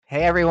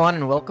Hey everyone,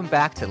 and welcome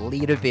back to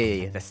Lee to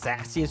Be, the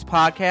sassiest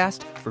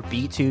podcast for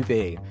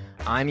B2B.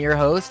 I'm your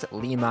host,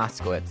 Lee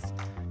Moskowitz.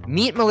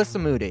 Meet Melissa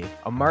Moody,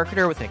 a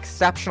marketer with an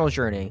exceptional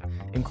journey,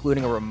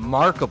 including a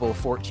remarkable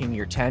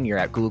 14-year tenure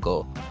at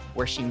Google,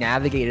 where she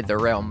navigated the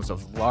realms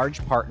of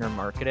large partner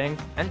marketing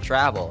and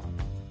travel.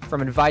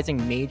 From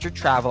advising major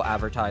travel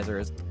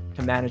advertisers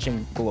to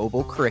managing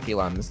global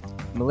curriculums,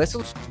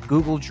 Melissa's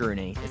Google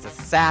journey is a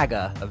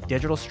saga of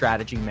digital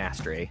strategy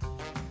mastery.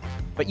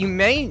 But you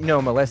may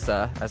know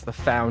Melissa as the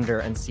founder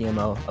and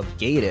CMO of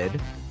Gated,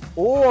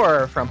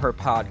 or from her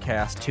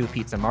podcast, Two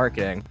Pizza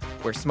Marketing,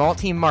 where small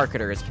team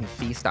marketers can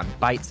feast on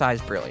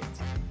bite-sized brilliance.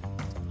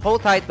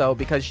 Hold tight, though,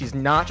 because she's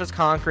not just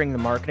conquering the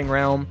marketing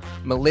realm.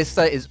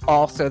 Melissa is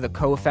also the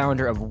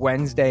co-founder of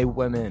Wednesday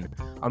Women,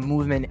 a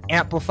movement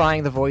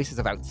amplifying the voices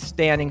of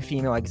outstanding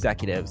female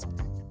executives.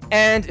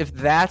 And if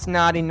that's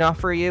not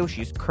enough for you,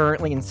 she's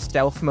currently in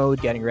stealth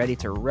mode getting ready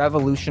to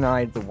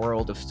revolutionize the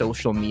world of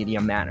social media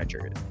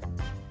managers.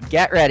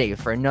 Get ready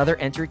for another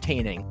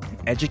entertaining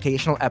and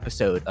educational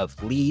episode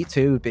of Lee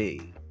to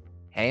Be.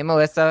 Hey,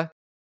 Melissa.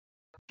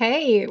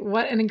 Hey,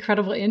 what an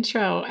incredible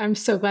intro. I'm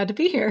so glad to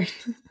be here.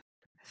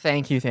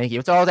 Thank you.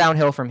 It's all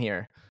downhill from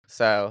here.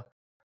 So,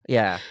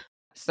 yeah.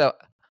 So,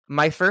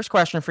 my first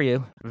question for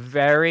you,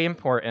 very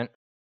important.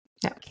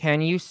 Yeah.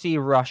 Can you see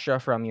Russia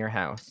from your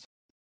house?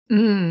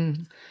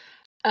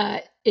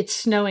 It's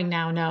snowing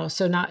now, no.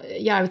 So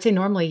I would say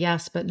normally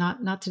yes, but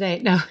not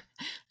today. No,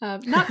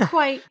 not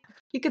quite.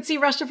 You could see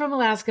Russia from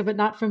Alaska, but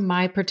not from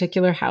my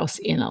particular house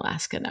in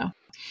Alaska, no.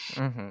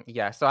 Mm-hmm.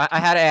 Yeah, so I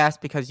had to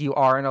ask because you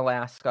are in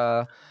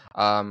Alaska.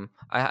 I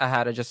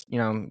had to just,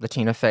 the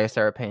Tina Fey,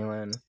 Sarah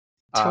Palin.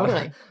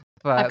 Totally.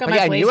 I've got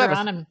my blazer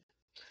on.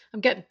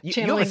 I'm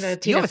channeling the Tina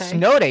Fey. You have a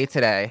snow day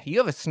today. You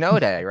have a snow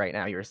day right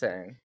now, you were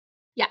saying.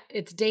 Yeah,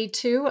 it's day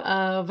 2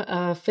 of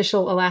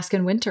official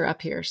Alaskan winter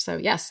up here. So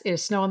yes, it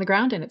is snow on the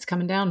ground and it's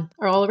coming down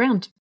all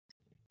around.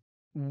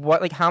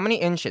 How many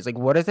inches?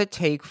 What does it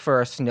take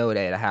for a snow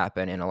day to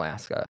happen in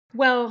Alaska?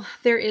 Well,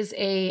 there is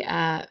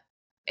a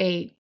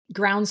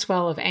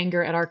groundswell of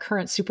anger at our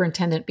current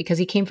superintendent because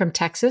he came from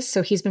Texas.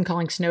 So he's been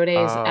calling snow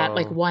days at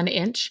 1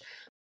 inch.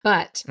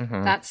 But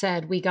that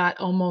said, we got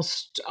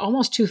almost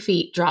 2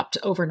 feet dropped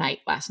overnight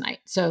last night.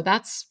 So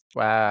that's,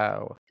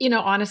 wow.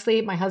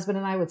 Honestly, my husband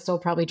and I would still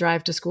probably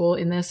drive to school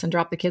in this and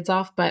drop the kids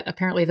off, but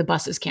apparently the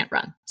buses can't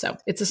run. So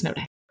it's a snow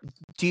day.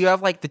 Do you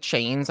have the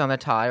chains on the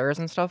tires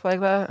and stuff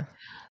like that?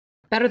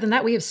 Better than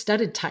that, we have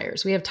studded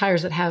tires. We have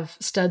tires that have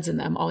studs in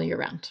them all year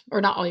round, or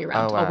not all year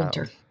round, all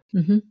winter.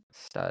 Mm-hmm.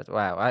 Studs.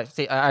 Wow. I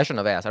shouldn't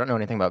have asked. I don't know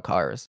anything about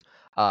cars.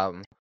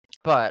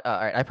 But all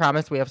right, I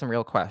promise we have some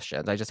real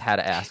questions. I just had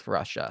to ask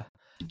Russia.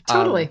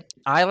 Totally.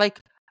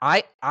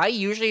 I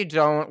usually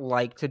don't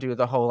like to do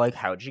the whole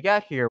how'd you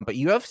get here, but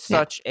you have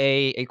such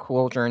a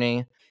cool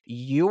journey.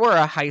 You were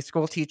a high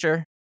school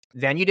teacher,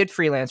 then you did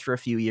freelance for a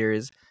few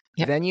years.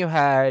 Yep. Then you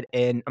had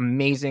an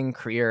amazing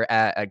career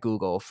at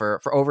Google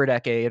for over a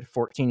decade,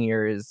 14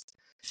 years.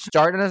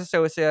 Started as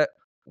associate,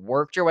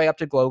 worked your way up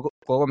to global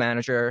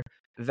manager.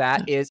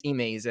 That is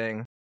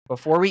amazing.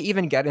 Before we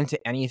even get into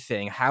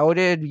anything, how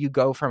did you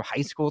go from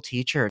high school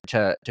teacher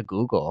to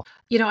Google?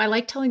 I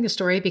like telling the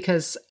story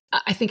because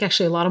I think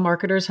actually a lot of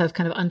marketers have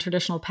kind of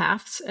untraditional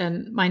paths,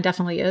 and mine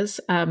definitely is.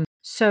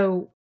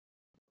 So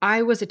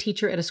I was a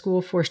teacher at a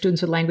school for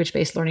students with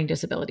language-based learning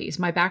disabilities.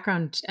 My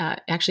background,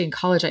 actually in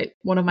college,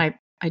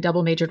 I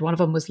double majored. One of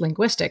them was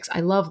linguistics. I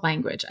love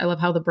language. I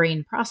love how the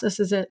brain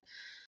processes it.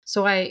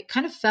 So I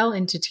kind of fell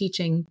into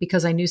teaching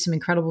because I knew some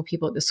incredible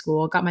people at the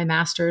school. Got my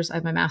master's. I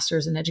have my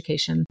master's in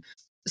education.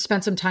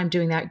 Spent some time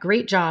doing that.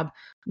 Great job.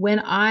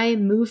 When I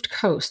moved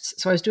coasts,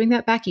 so I was doing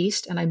that back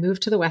east and I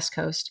moved to the West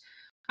Coast,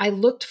 I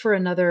looked for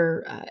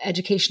another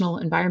educational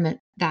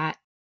environment that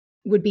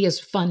would be as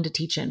fun to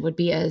teach in, would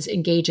be as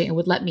engaging, and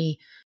would let me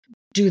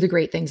do the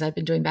great things I've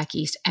been doing back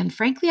east. And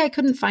frankly, I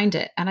couldn't find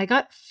it. And I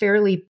got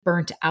fairly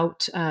burnt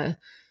out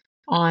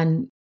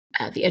on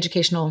the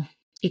educational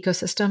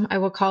ecosystem, I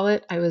will call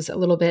it. I was a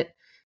little bit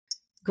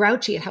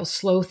grouchy at how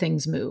slow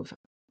things move.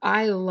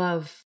 I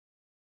love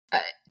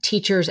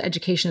teachers.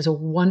 Education is a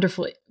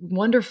wonderful,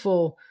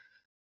 wonderful,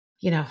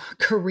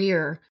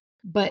 career,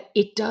 but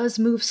it does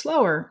move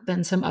slower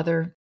than some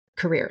other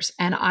careers.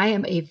 And I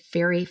am a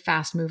very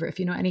fast mover. If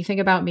you know anything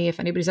about me, if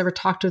anybody's ever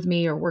talked with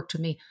me or worked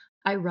with me,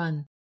 I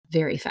run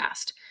very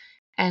fast.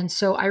 And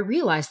so I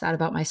realized that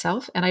about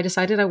myself, and I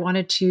decided I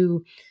wanted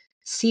to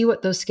see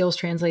what those skills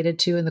translated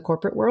to in the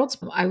corporate world.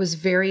 I was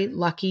very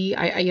lucky.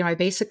 I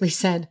basically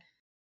said,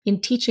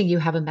 in teaching, you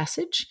have a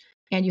message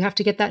and you have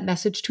to get that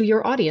message to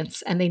your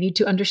audience and they need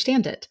to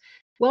understand it.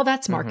 Well,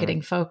 that's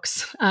marketing,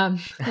 folks.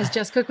 As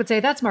Jess Cook would say,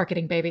 that's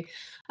marketing, baby.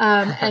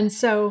 And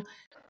so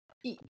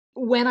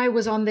when I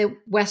was on the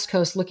West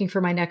Coast looking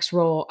for my next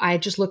role, I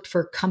just looked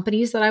for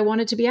companies that I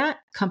wanted to be at,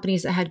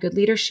 companies that had good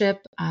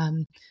leadership,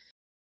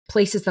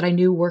 places that I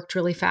knew worked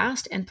really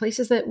fast, and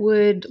places that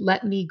would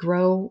let me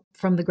grow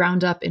from the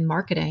ground up in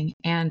marketing.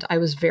 And I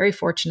was very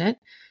fortunate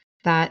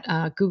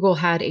that Google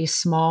had a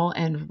small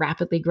and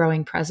rapidly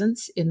growing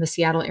presence in the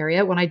Seattle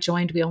area. When I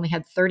joined, we only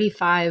had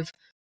 35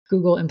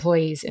 Google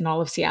employees in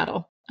all of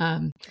Seattle.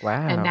 Wow.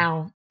 And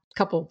now a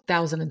couple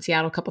thousand in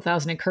Seattle, a couple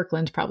thousand in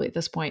Kirkland, probably at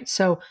this point.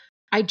 So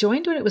I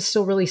joined when it was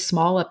still really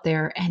small up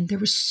there, and there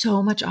was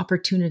so much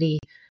opportunity.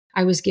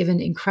 I was given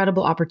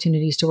incredible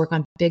opportunities to work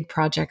on big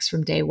projects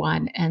from day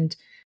one, and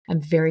I'm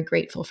very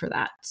grateful for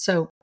that.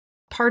 So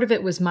part of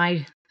it was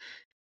my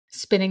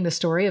spinning the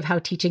story of how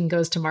teaching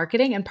goes to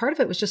marketing, and part of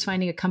it was just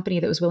finding a company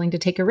that was willing to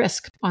take a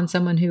risk on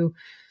someone who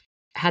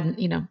hadn't,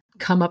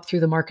 come up through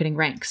the marketing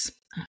ranks.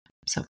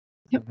 So,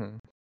 yep. Mm-hmm.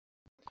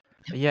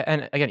 Yeah.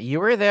 And again, you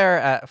were there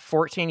at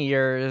 14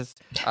 years.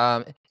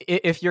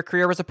 If your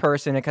career was a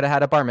person, it could have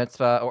had a bar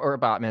mitzvah or a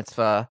bat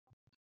mitzvah.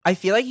 I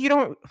feel like you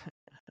don't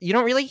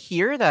really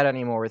hear that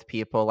anymore with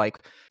people. Like,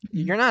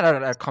 you're not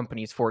at a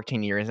company's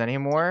 14 years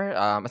anymore,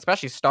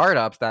 especially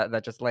startups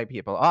that just lay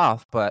people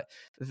off. But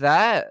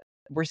that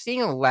we're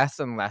seeing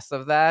less and less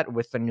of that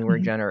with the newer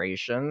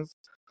generations.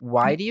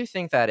 Why do you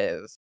think that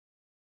is?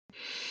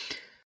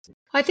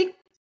 I think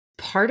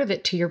part of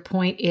it, to your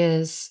point,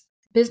 is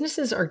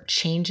businesses are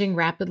changing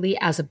rapidly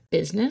as a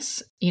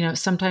business.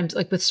 Sometimes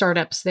like with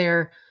startups,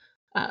 they're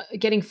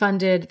getting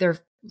funded, they're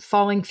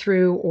falling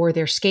through, or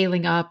they're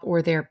scaling up,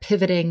 or they're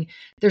pivoting.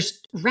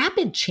 There's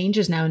rapid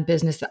changes now in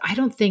business that I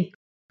don't think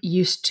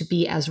used to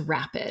be as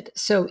rapid.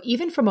 So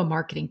even from a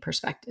marketing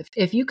perspective,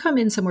 if you come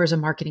in somewhere as a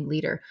marketing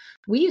leader,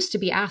 we used to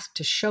be asked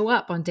to show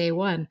up on day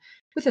one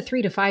with a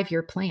 3 to 5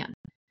 year plan.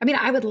 I mean,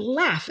 I would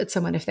laugh at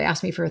someone if they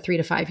asked me for a 3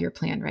 to 5 year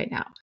plan right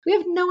now. We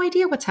have no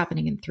idea what's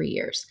happening in 3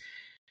 years.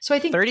 So I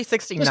think 30,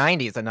 60,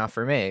 90 is enough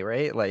for me,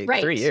 right? Like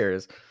right. 3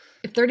 years.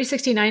 30,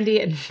 60,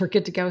 90, and we're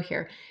good to go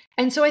here.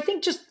 And so I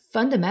think just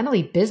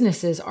fundamentally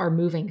businesses are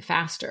moving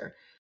faster.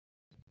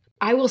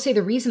 I will say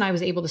the reason I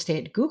was able to stay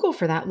at Google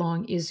for that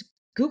long is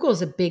Google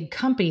is a big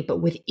company,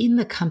 but within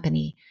the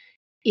company,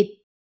 it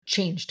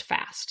changed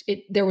fast.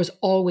 There was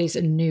always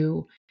a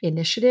new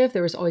initiative.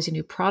 There was always a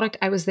new product.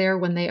 I was there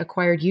when they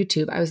acquired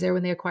YouTube. I was there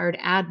when they acquired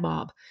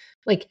AdMob.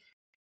 Like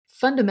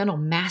fundamental,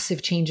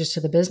 massive changes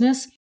to the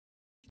business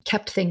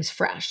kept things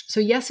fresh. So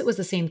yes, it was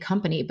the same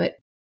company, but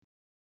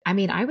I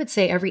mean, I would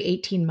say every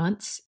 18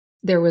 months,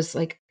 there was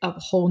like a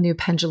whole new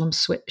pendulum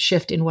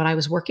shift in what I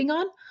was working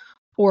on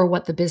or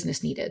what the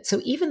business needed.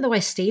 So even though I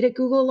stayed at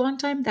Google a long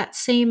time, that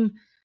same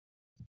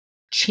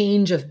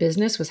change of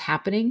business was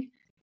happening,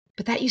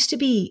 but that used to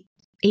be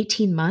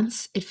 18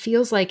 months. It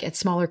feels like at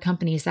smaller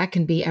companies, that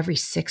can be every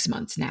 6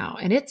 months now.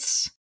 And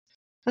that's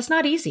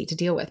not easy to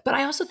deal with. But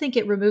I also think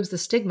it removes the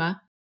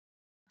stigma,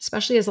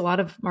 especially as a lot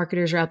of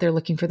marketers are out there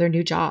looking for their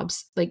new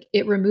jobs. Like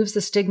it removes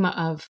the stigma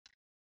of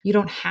you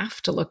don't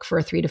have to look for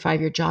a 3 to 5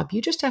 year job.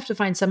 You just have to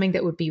find something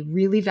that would be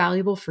really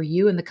valuable for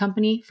you and the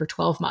company for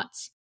 12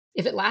 months.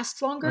 If it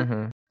lasts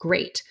longer,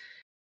 great.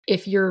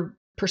 If your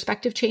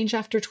perspective changed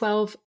after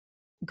 12,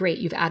 great.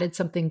 You've added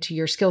something to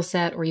your skill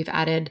set, or you've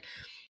added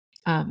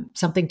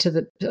something to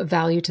the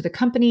value to the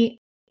company,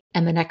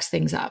 and the next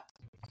thing's up.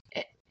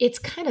 It's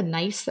kind of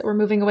nice that we're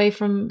moving away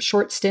from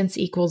short stints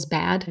equals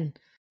bad. And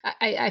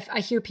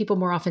I hear people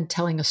more often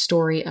telling a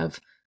story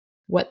of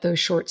what those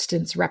short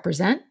stints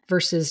represent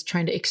versus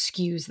trying to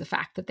excuse the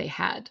fact that they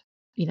had,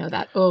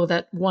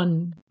 that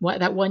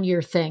 1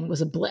 year thing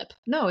was a blip.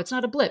 No, it's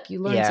not a blip.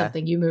 You learned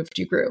something, you moved,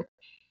 you grew.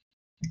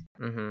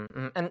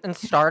 Mm-hmm. And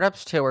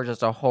startups too are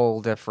just a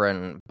whole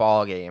different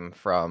ballgame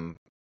from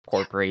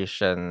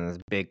corporations,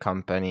 big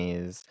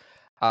companies.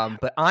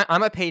 But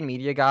I'm a paid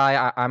media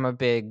guy. I'm a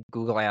big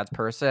Google Ads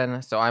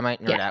person, so I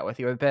might nerd out with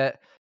you a bit.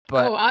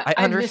 But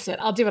I miss it.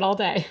 I'll do it all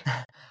day.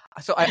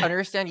 So I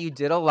understand you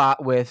did a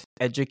lot with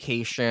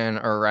education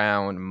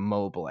around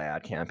mobile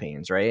ad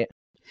campaigns, right?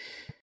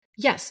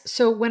 Yes.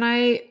 So when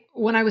I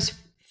was,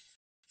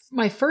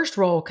 my first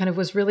role kind of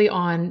was really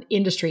on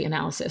industry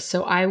analysis.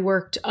 So I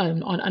worked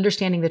on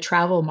understanding the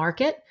travel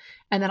market,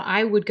 and then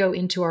I would go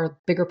into our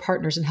bigger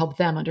partners and help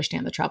them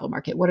understand the travel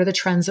market. What are the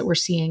trends that we're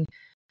seeing?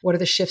 What are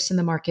the shifts in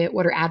the market?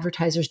 What are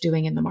advertisers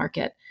doing in the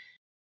market?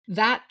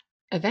 That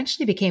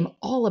eventually became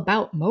all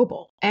about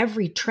mobile.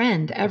 Every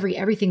trend,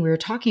 everything we were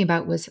talking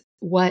about was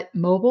what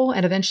mobile,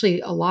 and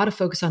eventually a lot of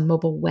focus on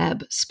mobile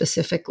web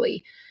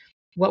specifically.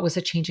 What was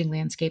a changing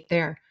landscape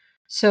there?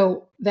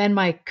 So then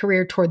my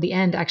career toward the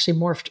end actually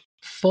morphed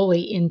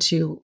fully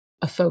into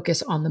a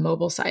focus on the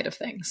mobile side of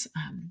things.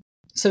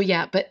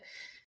 But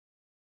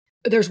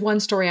there's one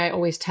story I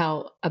always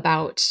tell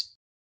about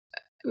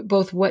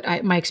both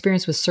my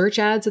experience with search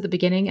ads at the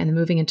beginning and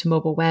moving into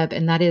mobile web.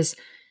 And that is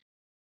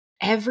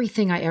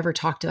everything I ever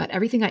talked about,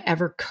 everything I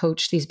ever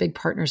coached these big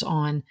partners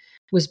on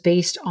was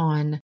based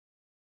on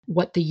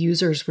what the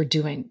users were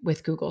doing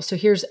with Google. So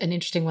here's an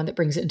interesting one that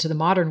brings it into the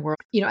modern world.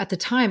 At the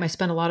time, I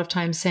spent a lot of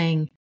time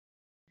saying,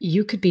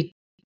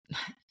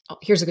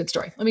 here's a good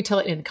story. Let me tell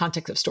it in the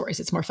context of stories.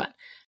 It's more fun.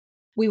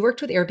 We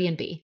worked with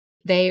Airbnb.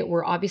 They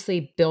were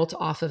obviously built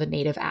off of a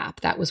native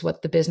app. That was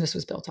what the business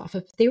was built off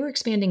of. They were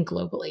expanding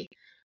globally.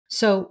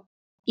 So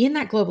in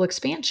that global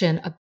expansion,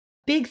 a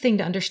big thing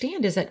to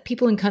understand is that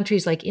people in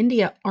countries like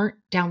India aren't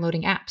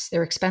downloading apps.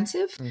 They're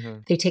expensive.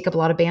 They take up a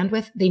lot of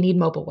bandwidth. They need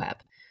mobile web.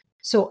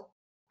 So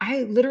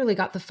I literally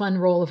got the fun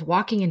role of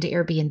walking into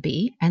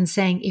Airbnb and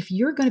saying, if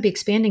you're going to be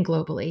expanding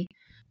globally,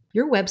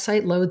 your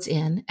website loads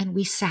in, and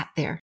we sat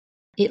there.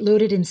 It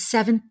loaded in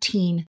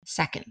 17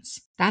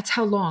 seconds. That's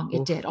how long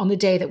it did on the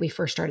day that we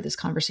first started this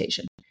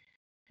conversation.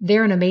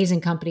 They're an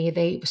amazing company.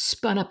 They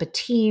spun up a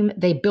team.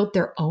 They built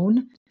their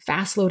own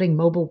fast loading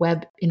mobile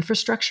web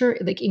infrastructure,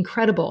 like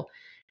incredible.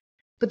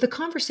 But the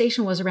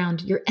conversation was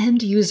around your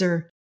end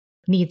user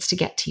needs to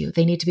get to you.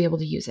 They need to be able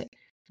to use it.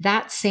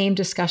 That same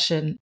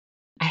discussion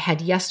I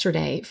had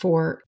yesterday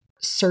for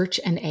search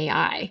and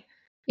AI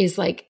is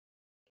like,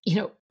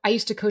 I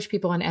used to coach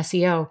people on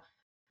SEO,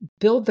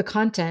 build the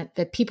content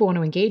that people want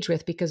to engage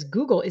with, because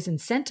Google is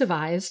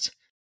incentivized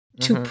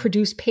to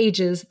produce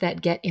pages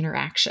that get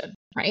interaction,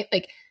 right?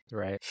 Like,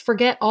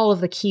 forget all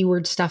of the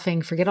keyword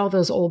stuffing, forget all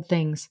those old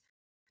things.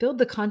 Build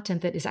the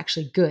content that is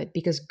actually good,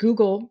 because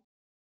Google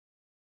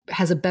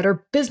has a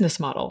better business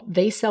model.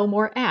 They sell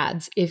more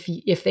ads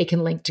if they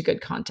can link to good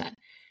content.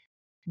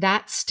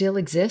 That still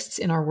exists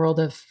in our world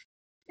of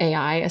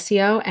AI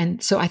SEO.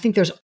 And so I think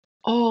there's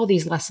all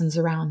these lessons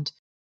around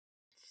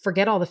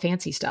forget all the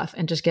fancy stuff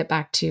and just get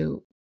back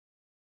to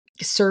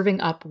serving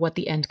up what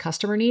the end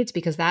customer needs,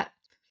 because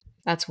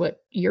that's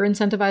what you're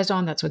incentivized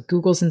on. That's what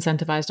Google's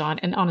incentivized on.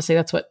 And honestly,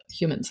 that's what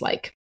humans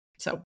like.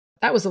 So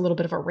that was a little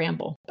bit of a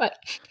ramble, but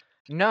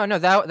No,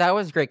 that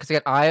was great,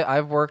 because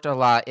I've worked a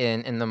lot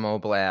in the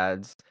mobile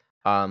ads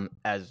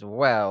as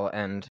well.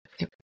 And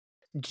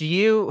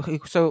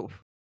so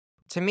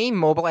to me,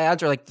 mobile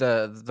ads are like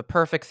the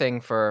perfect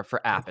thing for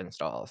app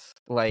installs.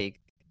 Like,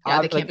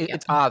 yeah, they can't be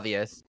it's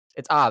obvious.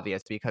 It's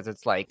obvious because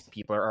it's like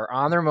people are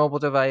on their mobile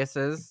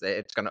devices.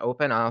 It's going to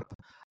open up.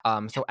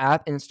 So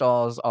app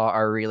installs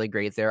are really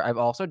great there. I've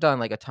also done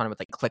like a ton with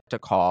like click to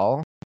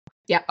call.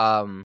 Yeah.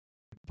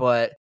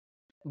 But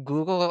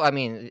Google, I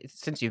mean,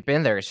 since you've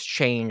been there, it's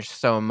changed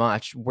so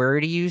much. Where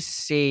do you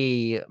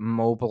see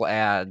mobile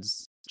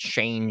ads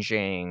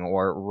changing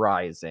or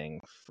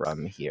rising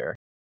from here?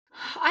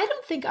 I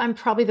don't think I'm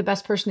probably the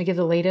best person to give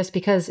the latest,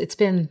 because it's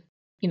been,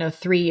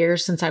 3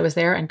 years since I was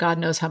there, and God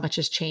knows how much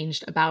has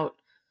changed about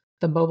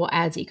the mobile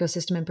ads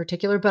ecosystem in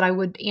particular. But I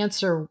would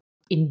answer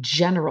in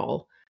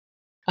general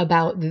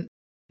about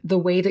the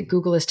way that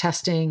Google is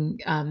testing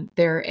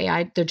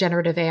their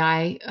generative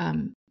AI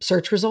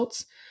search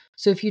results.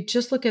 So if you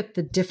just look at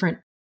the different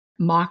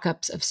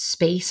mock-ups of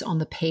space on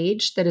the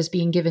page that is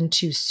being given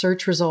to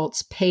search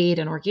results, paid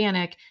and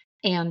organic,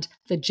 and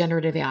the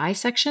generative AI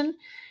section,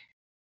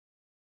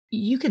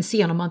 you can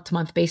see on a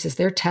month-to-month basis,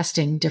 they're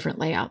testing different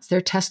layouts.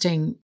 They're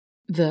testing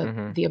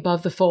the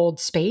above the fold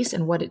space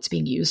and what it's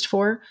being used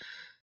for.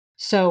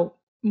 So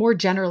more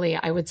generally,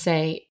 I would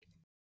say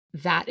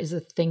that is a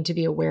thing to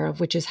be aware of,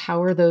 which is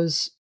how are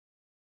those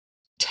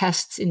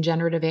tests in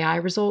generative AI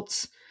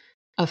results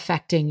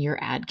affecting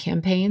your ad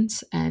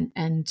campaigns,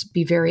 and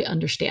be very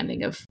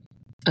understanding of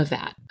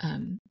that.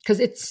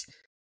 Because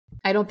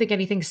I don't think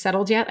anything's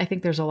settled yet. I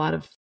think there's a lot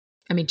of,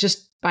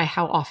 just by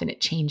how often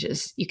it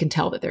changes, you can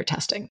tell that they're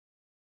testing.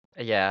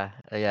 Yeah.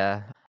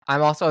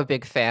 I'm also a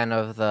big fan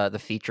of the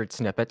featured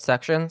snippet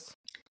sections.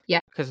 Yeah.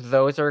 Because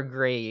those are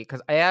great.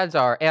 Because ads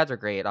are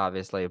great,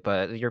 obviously,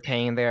 but you're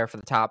paying there for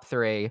the top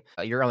 3.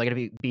 You're only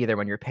going to be there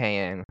when you're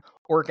paying.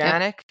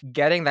 Organic,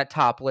 getting that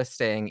top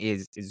listing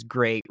is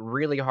great,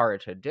 really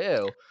hard to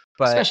do.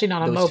 But especially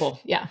not on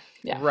mobile. Yeah.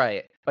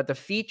 Right. But the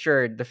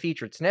featured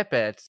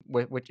snippets,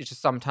 which is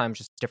just sometimes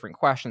just different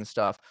question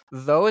stuff,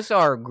 those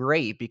are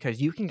great because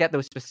you can get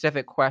those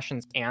specific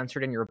questions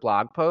answered in your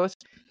blog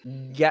post,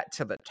 get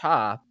to the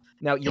top.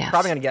 Now, you're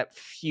probably going to get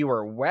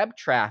fewer web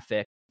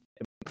traffic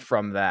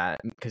from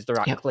that because they're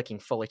not clicking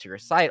fully to your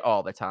site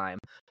all the time,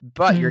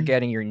 but you're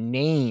getting your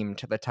name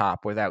to the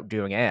top without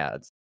doing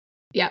ads.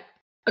 Yeah.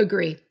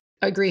 Agree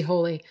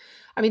wholly.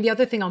 The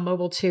other thing on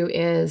mobile too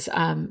is,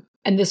 and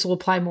this will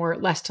apply more or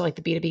less to like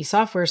the B2B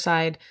software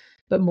side,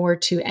 but more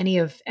to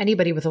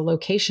anybody with a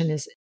location,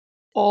 is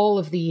all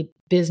of the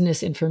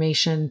business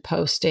information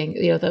posting,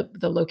 the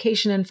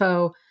location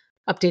info,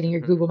 updating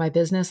your Google My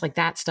Business, like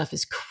that stuff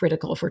is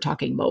critical if we're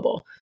talking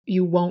mobile.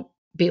 You won't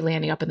be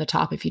landing up in the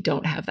top if you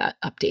don't have that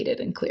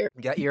updated and clear.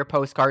 Get your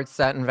postcards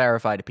set and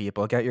verified,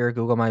 people. Get your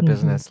Google My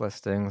Business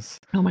listings.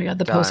 Oh my God,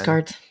 the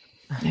postcards.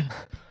 Yeah.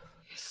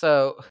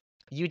 So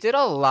you did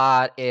a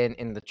lot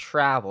in the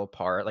travel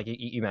part, like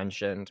you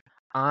mentioned.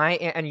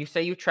 And you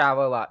say you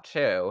travel a lot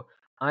too.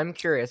 I'm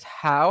curious,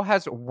 how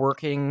has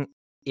working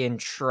in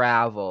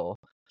travel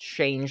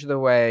changed the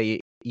way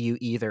you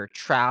either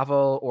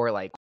travel or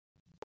like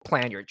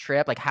plan your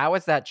trip? Like, how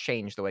has that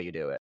changed the way you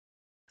do it?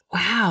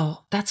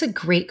 Wow, that's a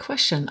great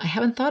question. I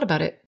haven't thought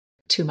about it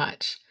too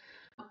much.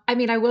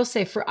 I will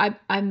say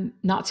I'm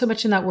not so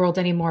much in that world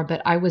anymore,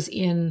 but I was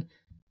in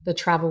the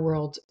travel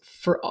world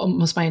for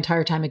almost my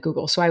entire time at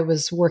Google. So I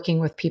was working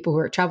with people who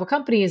are at travel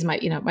companies.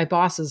 My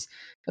boss is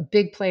a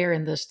big player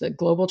in the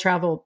global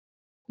travel,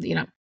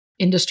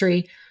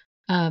 industry.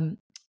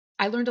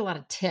 I learned a lot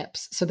of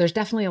tips. So there's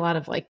definitely a lot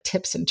of like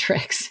tips and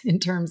tricks in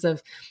terms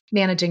of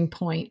managing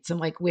points and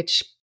like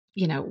which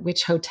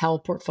hotel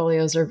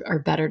portfolios are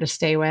better to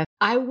stay with.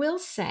 I will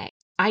say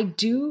I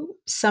do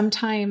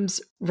sometimes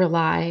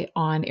rely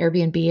on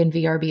Airbnb and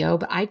VRBO,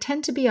 but I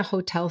tend to be a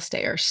hotel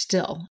stayer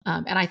still.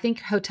 And I think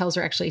hotels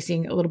are actually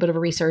seeing a little bit of a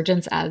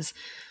resurgence as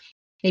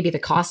maybe the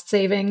cost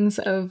savings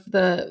of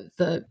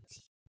the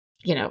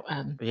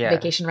Yeah.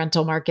 vacation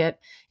rental market.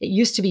 It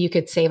used to be you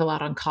could save a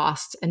lot on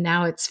costs, and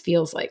now it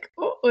feels like,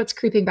 oh, it's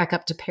creeping back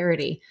up to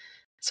parity.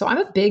 So I'm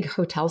a big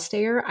hotel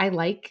stayer. I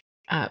like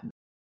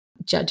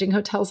judging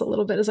hotels a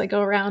little bit as I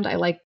go around. I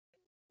like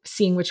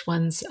seeing which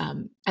ones.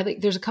 I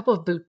think there's a couple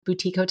of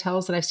boutique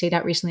hotels that I've stayed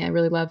at recently. I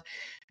really love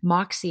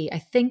Moxie. I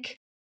think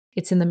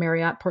it's in the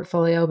Marriott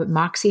portfolio, but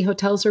Moxie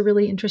hotels are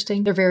really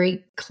interesting. They're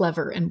very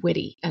clever and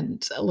witty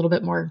and a little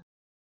bit more,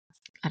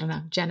 I don't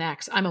know, Gen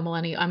X. I'm a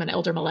millennial. I'm an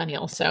elder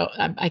millennial, so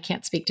I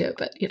can't speak to it,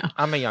 but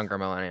I'm a younger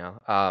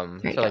millennial. There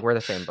you So like go. we're the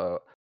same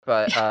boat.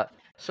 But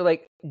so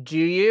like do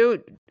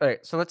you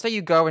so let's say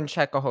you go and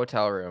check a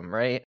hotel room,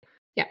 right?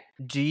 Yeah.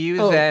 Do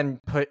you Oh, then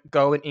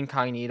go in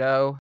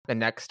incognito the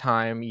next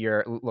time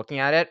you're looking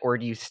at it, or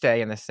do you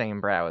stay in the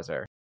same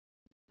browser?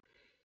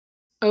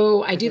 I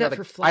Because do that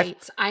for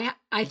flights. I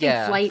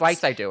think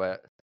flights I do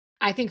it.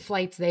 I think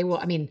flights, they will,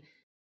 I mean,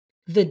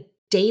 the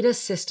data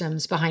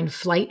systems behind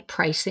flight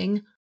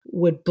pricing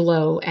would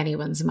blow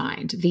anyone's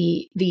mind.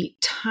 The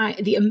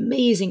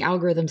amazing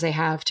algorithms they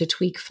have to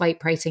tweak flight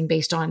pricing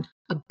based on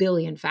a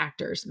billion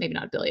factors, maybe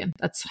not a billion,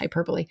 that's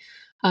hyperbole,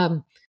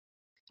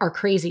 are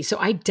crazy. So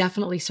I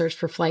definitely search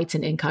for flights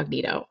in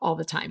incognito all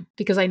the time,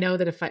 because I know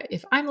that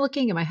if I'm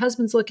looking and my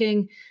husband's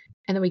looking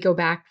and then we go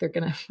back, I'm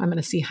going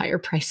to see higher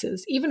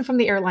prices, even from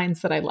the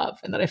airlines that I love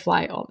and that I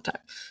fly all the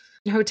time.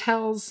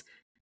 Hotels,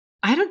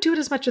 I don't do it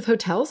as much with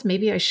hotels.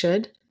 Maybe I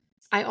should.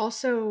 I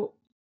also,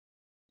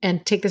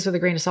 and take this with a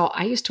grain of salt,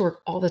 I used to work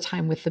all the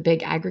time with the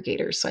big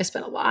aggregators. So I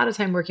spent a lot of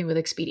time working with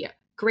Expedia.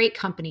 Great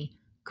company,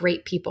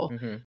 great people.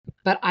 Mm-hmm.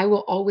 But I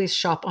will always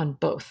shop on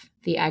both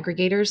the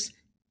aggregators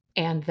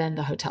and then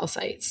the hotel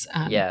sites.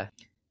 Yeah.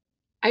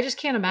 I just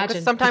can't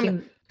imagine.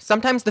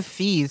 Sometimes the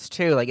fees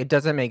too, like it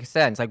doesn't make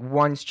sense. Like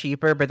one's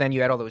cheaper, but then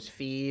you add all those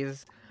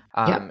fees.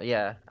 Yep.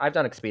 Yeah, I've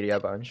done Expedia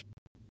a bunch.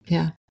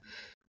 Yeah.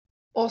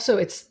 Also,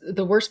 it's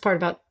the worst part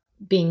about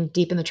being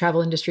deep in the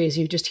travel industry is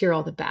you just hear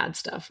all the bad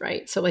stuff,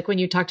 right? So like when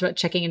you talked about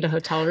checking into a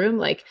hotel room,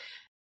 like,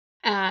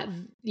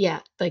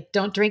 like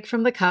don't drink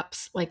from the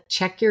cups, like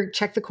check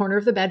the corner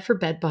of the bed for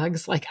bed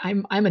bugs. Like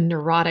I'm a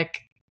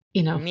neurotic,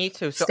 Me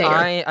too. So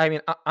stayer. I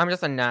mean, I'm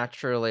just a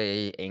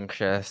naturally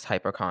anxious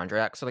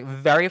hypochondriac. So like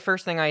very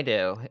first thing I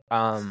do,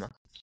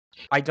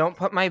 I don't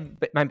put my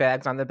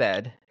bags on the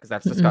bed because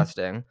that's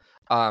disgusting.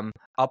 I'll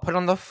put it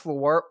on the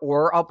floor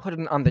or I'll put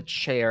it on the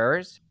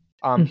chairs.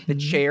 The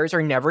chairs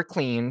are never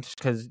cleaned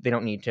because they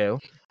don't need to.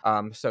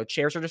 So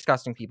chairs are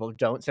disgusting. People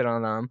don't sit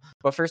on them.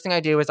 But first thing I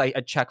do is I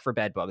check for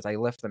bed bugs. I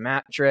lift the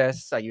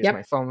mattress. I use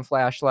my phone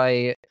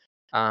flashlight.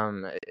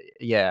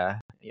 Yeah.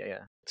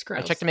 It's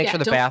gross. I check to make sure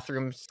the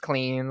bathroom's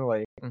clean.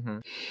 Like,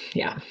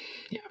 Yeah.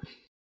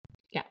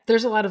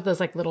 There's a lot of those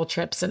like little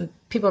trips, and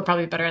people are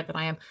probably better at it than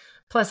I am.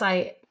 Plus,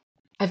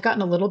 I've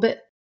gotten a little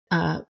bit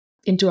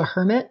into a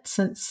hermit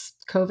since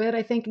COVID.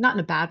 I think not in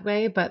a bad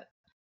way, but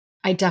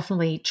I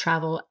definitely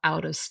travel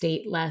out of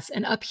state less.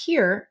 And up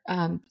here,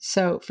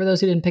 so for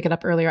those who didn't pick it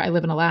up earlier, I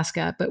live in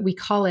Alaska, but we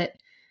call it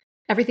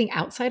everything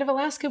outside of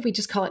Alaska. We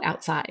just call it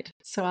outside.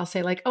 So I'll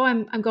say like, oh,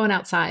 I'm going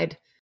outside.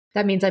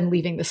 That means I'm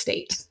leaving the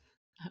state.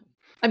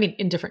 I mean,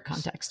 in different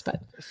contexts,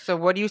 but. So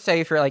what do you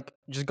say if you're like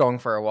just going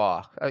for a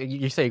walk?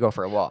 You say you go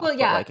for a walk. Well,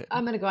 yeah,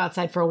 I'm going to go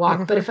outside for a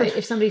walk. But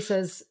if somebody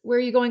says, where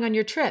are you going on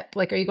your trip?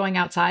 Like, are you going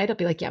outside? I'll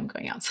be like, yeah, I'm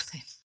going outside.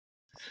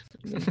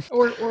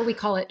 or we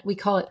call it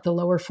the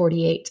lower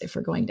 48 if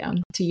we're going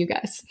down to you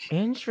guys.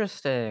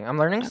 Interesting. I'm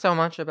learning so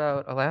much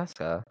about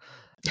Alaska.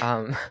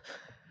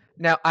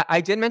 Now, I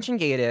did mention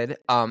Gated,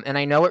 and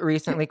I know it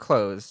recently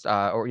closed,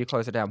 or you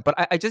closed it down, but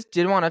I just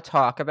did want to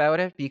talk about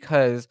it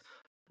because,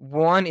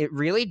 one, it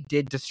really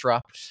did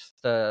disrupt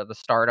the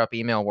startup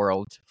email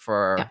world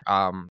for,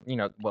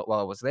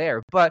 while it was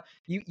there. But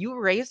you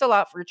raised a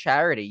lot for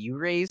charity. You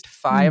raised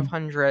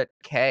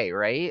 $500K,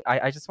 right?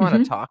 I just want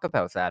to talk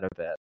about that a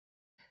bit.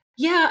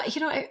 Yeah,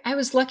 I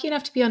was lucky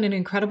enough to be on an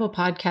incredible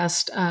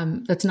podcast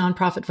that's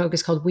nonprofit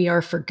focused called We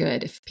Are for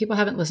Good. If people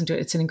haven't listened to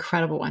it, it's an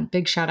incredible one.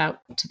 Big shout out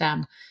to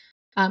them.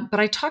 But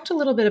I talked a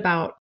little bit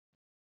about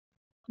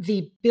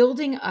the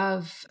building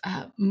of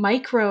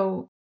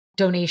micro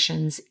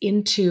donations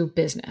into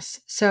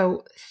business.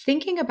 So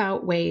thinking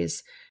about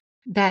ways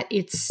that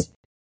it's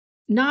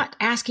not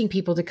asking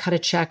people to cut a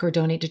check or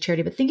donate to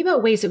charity, but thinking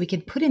about ways that we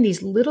can put in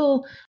these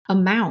little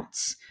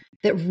amounts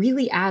that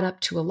really add up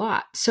to a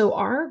lot. So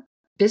our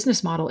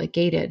business model at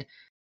Gated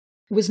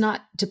was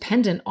not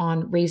dependent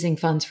on raising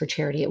funds for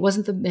charity. It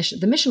wasn't the mission.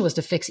 The mission was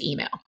to fix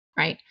email,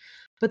 right?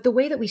 But the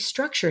way that we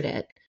structured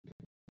it,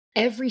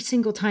 every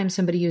single time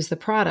somebody used the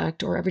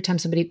product or every time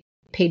somebody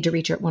paid to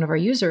reach one of our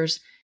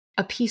users,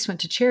 a piece went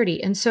to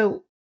charity. And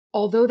so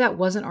although that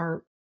wasn't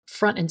our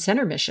front and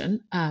center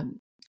mission,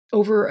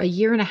 over a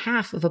year and a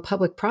half of a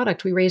public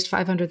product, we raised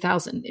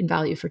 $500,000 in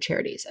value for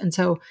charities. And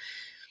so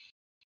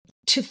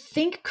to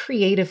think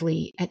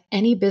creatively at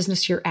any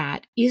business you're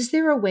at. Is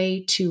there a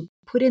way to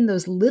put in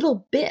those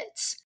little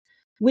bits,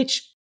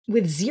 which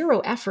with zero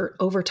effort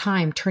over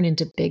time turn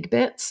into big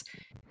bits?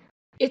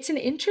 It's an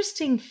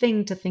interesting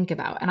thing to think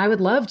about. And I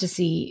would love to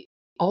see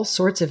all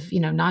sorts of,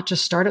 not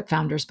just startup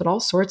founders, but all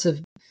sorts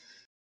of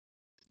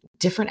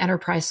different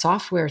enterprise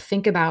software.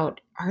 Think about,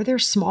 are there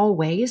small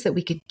ways that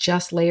we could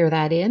just layer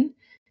that in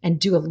and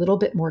do a little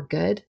bit more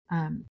good?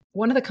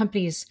 One of the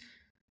companies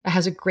that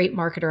has a great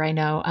marketer I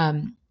know,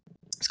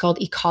 it's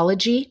called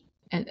Ecology,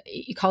 and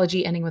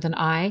Ecology ending with an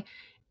I.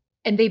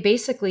 And they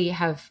basically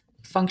have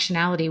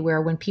functionality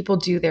where when people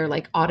do their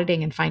like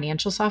auditing and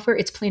financial software,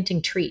 it's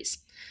planting trees.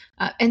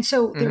 And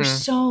so there's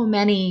so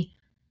many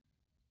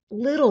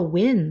little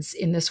wins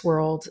in this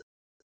world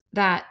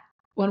that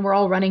when we're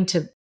all running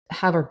to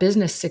have our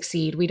business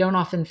succeed, we don't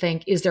often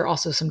think, is there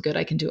also some good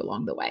I can do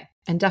along the way?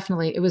 And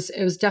definitely, it was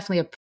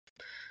definitely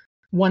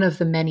one of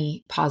the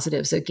many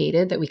positives of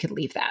Gated that we could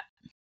leave that.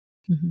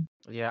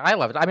 Mm-hmm. Yeah, I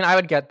love it. I mean, I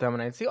would get them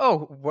and I'd see,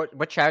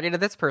 what charity did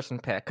this person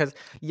pick? Because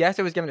yes,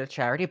 it was given to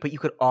charity, but you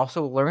could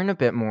also learn a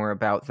bit more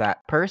about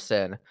that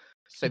person.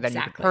 So then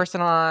you could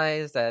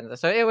personalize, and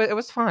so it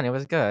was fun. It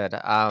was good.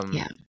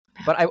 Yeah.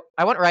 But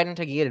I went right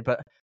into Gated.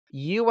 But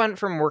you went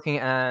from working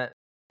at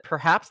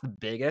perhaps the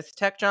biggest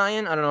tech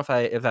giant. I don't know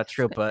if that's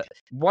true, but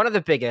one of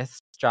the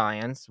biggest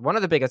giants, one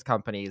of the biggest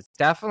companies,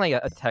 definitely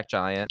a tech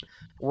giant.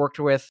 Worked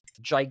with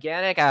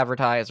gigantic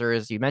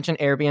advertisers. You mentioned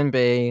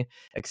Airbnb,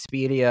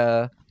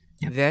 Expedia.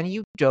 Yep. Then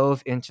you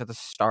dove into the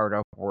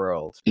startup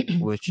world,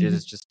 which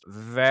is just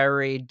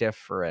very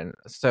different.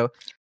 So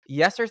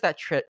yes, there's that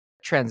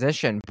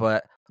transition,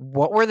 but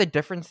what were the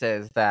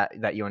differences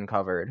that you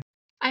uncovered?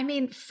 I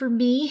mean, for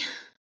me,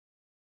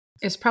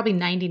 it's probably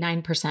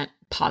 99%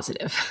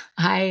 positive.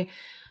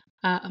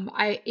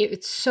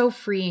 It's so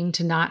freeing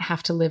to not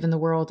have to live in the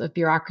world of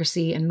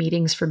bureaucracy and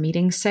meetings for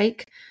meetings'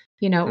 sake.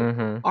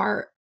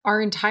 Our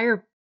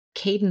entire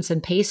cadence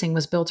and pacing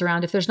was built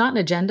around, if there's not an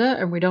agenda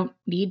and we don't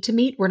need to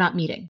meet, we're not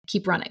meeting.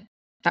 Keep running.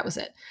 That was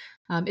it.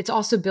 It's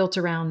also built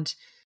around,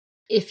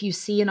 if you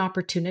see an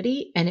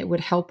opportunity and it would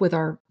help with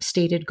our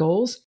stated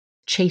goals,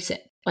 chase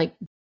it. Like,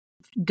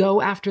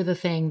 go after the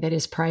thing that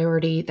is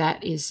priority,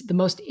 that is the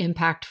most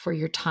impact for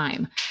your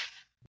time.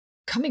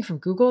 Coming from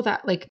Google,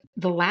 that like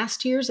the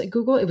last years at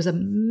Google, it was a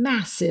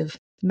massive,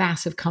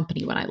 massive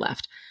company when I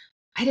left.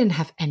 I didn't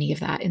have any of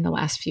that in the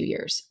last few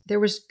years. There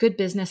was good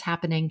business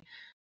happening,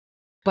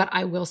 but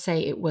I will say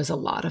it was a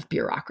lot of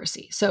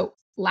bureaucracy. So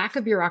lack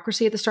of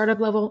bureaucracy at the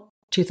startup level,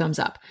 2 thumbs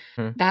up.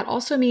 That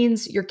also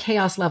means your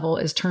chaos level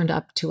is turned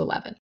up to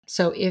 11.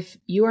 So if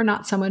you are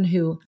not someone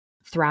who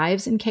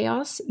thrives in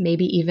chaos,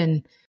 maybe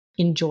even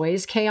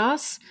enjoys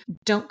chaos,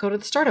 don't go to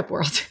the startup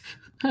world.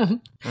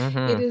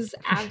 It is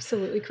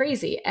absolutely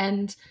crazy.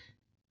 And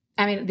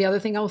I mean, the other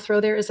thing I'll throw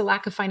there is a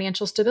lack of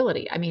financial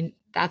stability. I mean,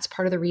 that's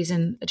part of the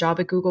reason a job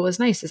at Google is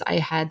nice, is I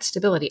had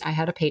stability. I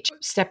had a paycheck.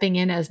 Stepping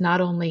in as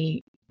not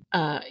only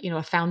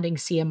a founding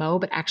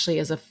CMO, but actually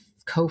as a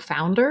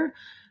co-founder,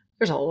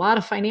 there's a lot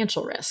of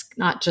financial risk,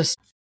 not just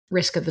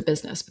risk of the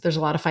business, but there's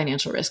a lot of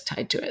financial risk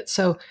tied to it.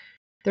 So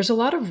there's a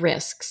lot of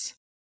risks,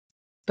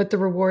 but the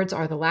rewards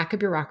are the lack of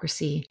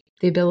bureaucracy,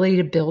 the ability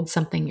to build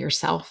something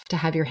yourself, to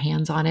have your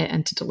hands on it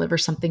and to deliver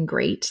something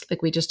great,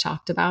 like we just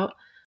talked about.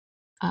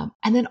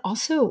 And then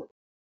also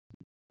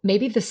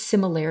maybe the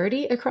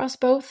similarity across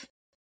both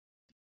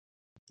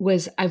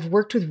was I've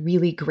worked with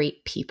really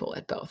great people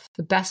at both.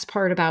 The best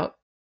part about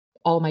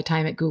all my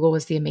time at Google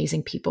was the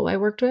amazing people I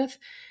worked with.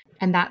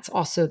 And that's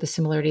also the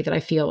similarity that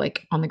I feel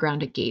like on the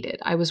ground at Gated.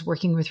 I was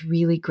working with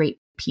really great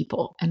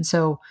people. And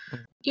so,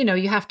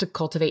 you have to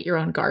cultivate your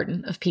own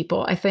garden of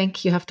people. I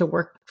think you have to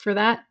work for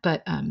that,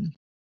 but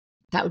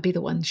that would be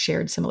the one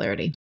shared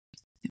similarity.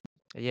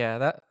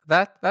 Yeah,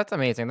 that's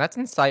amazing. That's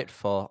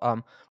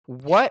insightful.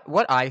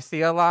 What I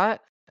see a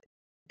lot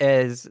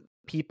is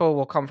people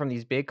will come from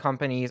these big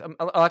companies.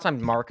 A lot of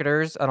times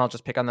marketers, and I'll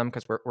just pick on them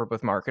because we're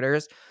both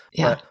marketers.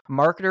 Yeah. But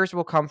marketers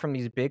will come from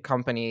these big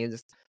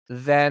companies,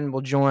 then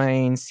will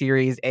join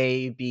Series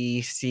A,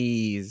 B,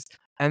 C's,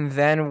 and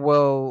then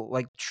will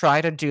like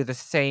try to do the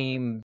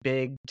same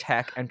big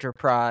tech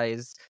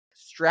enterprise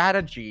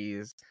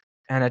strategies,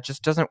 and it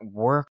just doesn't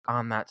work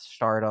on that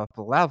startup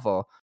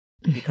level.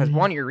 Because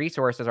one, your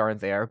resources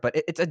aren't there, but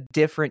it's a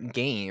different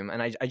game.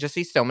 And I just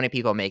see so many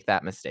people make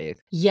that mistake.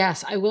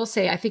 Yes, I will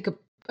say, I think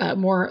a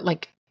more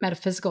like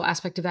metaphysical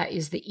aspect of that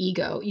is the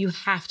ego. You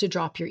have to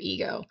drop your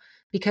ego,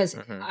 because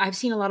I've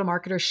seen a lot of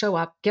marketers show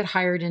up, get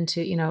hired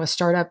into, a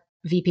startup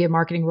VP of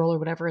marketing role or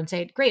whatever, and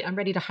say, great, I'm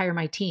ready to hire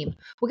my team.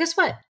 Well, guess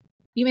what?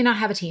 You may not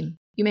have a team.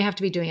 You may have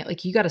to be doing it.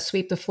 Like, you got to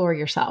sweep the floor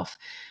yourself.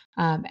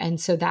 And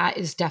so that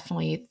is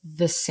definitely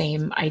the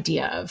same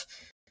idea of,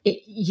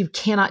 you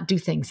cannot do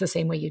things the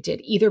same way you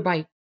did, either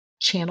by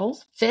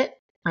channel fit,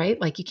 right?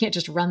 Like, you can't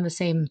just run the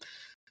same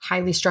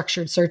highly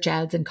structured search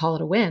ads and call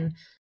it a win.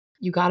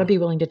 You got to be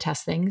willing to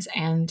test things.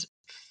 And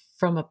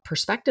from a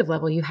perspective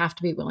level, you have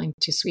to be willing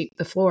to sweep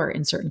the floor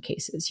in certain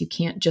cases. You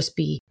can't just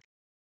be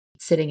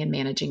sitting and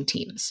managing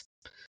teams.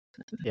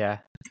 Yeah.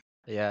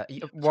 Yeah.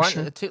 for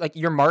sure. Two, like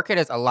your market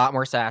is a lot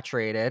more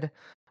saturated.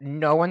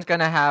 No one's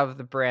gonna have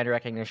the brand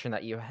recognition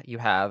that you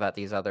have at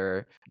these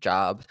other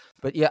jobs.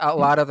 But yeah, a Yeah.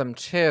 lot of them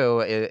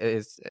too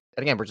is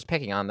and again, we're just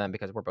picking on them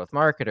because we're both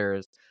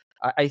marketers.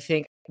 I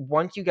think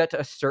once you get to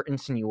a certain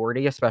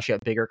seniority, especially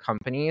at bigger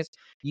companies,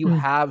 you Mm.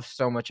 have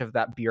so much of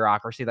that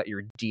bureaucracy that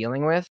you're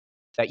dealing with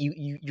that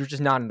you're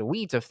just not in the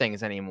weeds of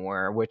things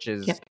anymore, which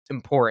is Yep.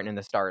 important in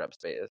the startup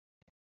space.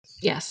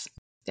 Yes.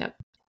 Yep.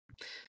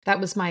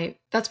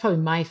 That's probably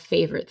my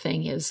favorite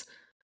thing is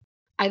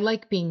I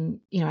like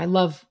being, I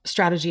love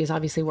strategy is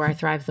obviously where I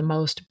thrive the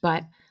most,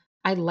 but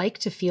I like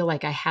to feel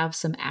like I have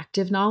some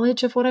active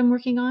knowledge of what I'm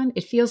working on.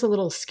 It feels a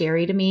little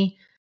scary to me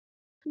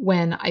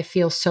when I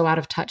feel so out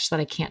of touch that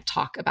I can't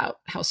talk about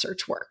how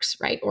search works,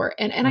 right?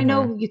 And I Mm-hmm.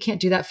 know you can't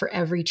do that for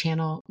every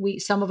channel.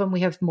 Some of them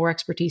we have more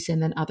expertise in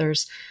than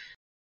others,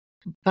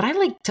 but I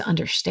like to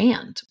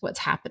understand what's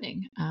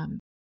happening.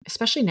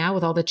 Especially now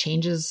with all the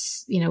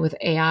changes, with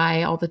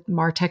AI, all the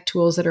MarTech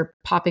tools that are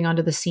popping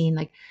onto the scene,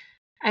 like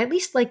I at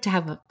least like to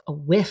have a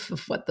whiff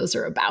of what those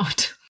are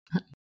about.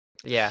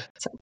 Yeah.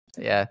 So,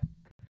 Yeah.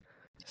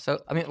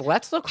 So, I mean,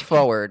 let's look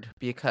forward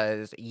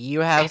because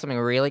you have okay. something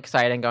really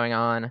exciting going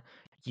on.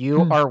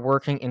 You Hmm. are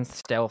working in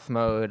stealth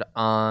mode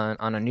on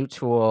a new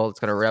tool. It's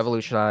going to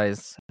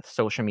revolutionize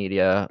social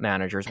media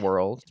managers'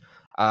 world.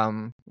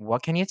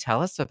 What can you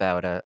tell us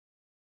about it?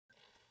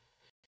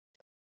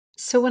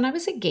 So when I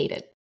was at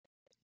Gated,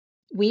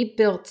 we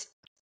built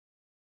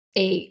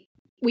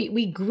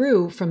we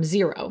grew from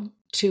zero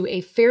to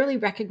a fairly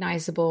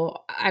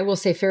recognizable, I will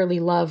say fairly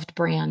loved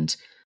brand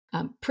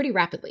pretty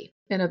rapidly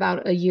in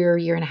about a year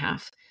and a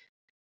half.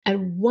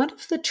 And one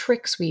of the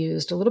tricks we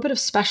used, a little bit of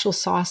special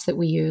sauce that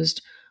we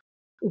used,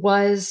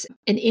 was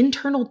an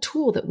internal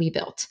tool that we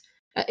built.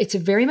 It's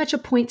very much a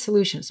point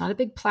solution. It's not a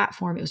big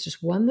platform. It was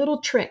just one little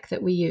trick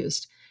that we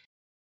used.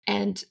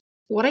 And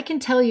what I can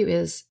tell you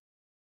is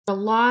a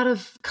lot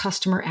of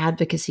customer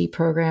advocacy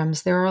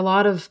programs. There are a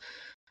lot of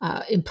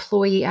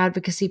employee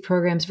advocacy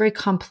programs, very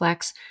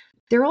complex.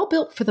 They're all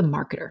built for the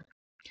marketer.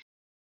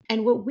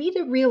 And what we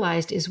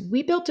realized is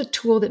we built a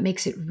tool that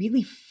makes it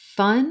really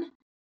fun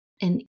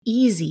and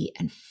easy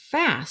and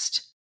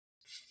fast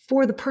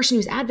for the person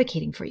who's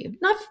advocating for you.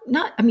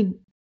 I mean,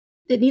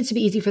 it needs to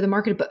be easy for the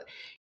marketer, but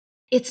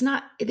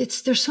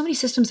there's so many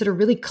systems that are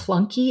really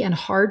clunky and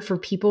hard for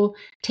people.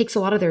 It takes a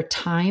lot of their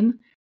time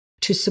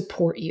to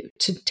support you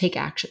to take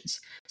actions.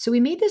 So we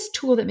made this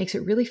tool that makes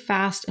it really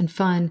fast and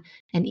fun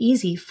and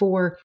easy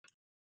for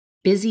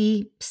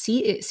busy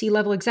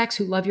C-level execs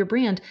who love your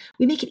brand.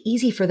 We make it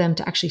easy for them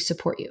to actually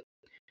support you.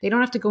 They don't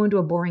have to go into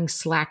a boring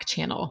Slack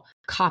channel,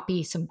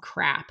 copy some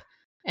crap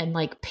and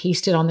like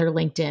paste it on their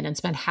LinkedIn and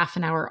spend half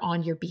an hour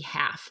on your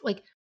behalf.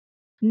 Like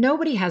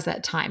nobody has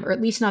that time, or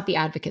at least not the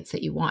advocates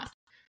that you want.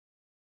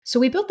 So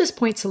we built this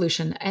point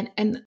solution,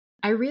 and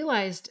I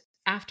realized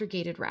after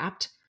Gated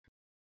wrapped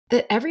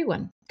that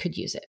everyone could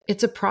use it.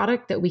 It's a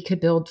product that we could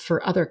build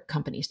for other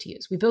companies to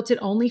use. We built it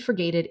only for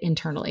Gated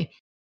internally.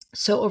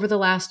 So over the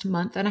last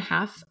month and a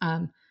half,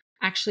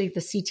 actually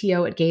the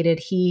CTO at Gated,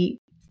 he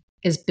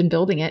has been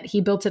building it. He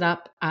built it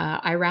up.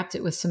 I wrapped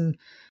it with some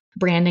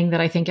branding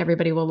that I think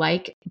everybody will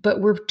like, but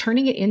we're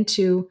turning it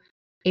into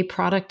a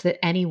product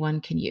that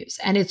anyone can use.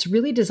 And it's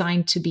really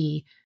designed to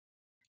be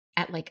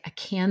at like a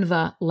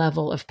Canva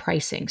level of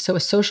pricing. So a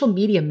social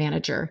media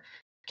manager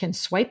can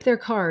swipe their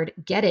card,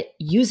 get it,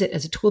 use it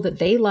as a tool that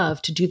they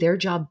love to do their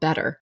job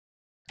better.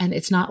 And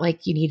it's not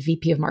like you need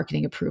VP of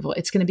marketing approval.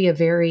 It's going to be a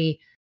very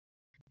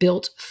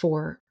built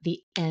for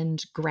the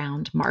end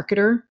ground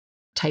marketer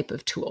type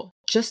of tool,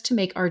 just to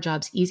make our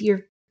jobs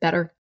easier,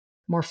 better,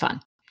 more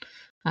fun.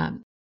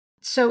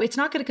 So it's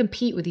not going to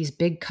compete with these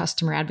big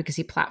customer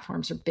advocacy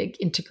platforms or big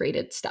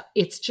integrated stuff.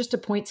 It's just a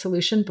point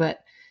solution, but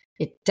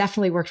it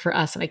definitely worked for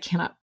us, and I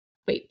cannot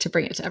wait to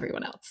bring it to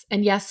everyone else.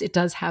 And yes, it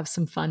does have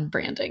some fun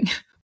branding.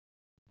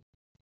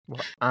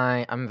 Well,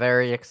 I'm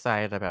very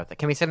excited about that.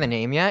 Can we say the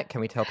name yet? Can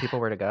we tell people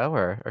where to go,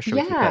 or should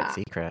we keep that Yeah.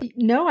 secret?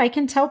 No, I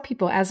can tell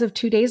people as of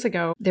 2 days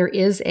ago, there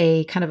is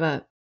a kind of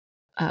a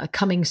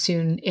coming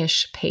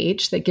soon-ish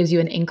page that gives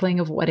you an inkling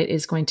of what it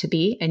is going to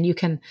be. And you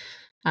can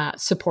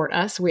support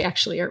us. We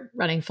actually are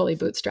running fully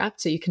bootstrapped.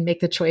 So you can make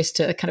the choice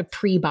to kind of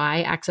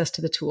pre-buy access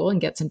to the tool and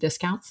get some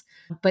discounts.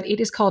 But it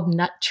is called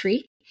Nut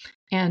Tree.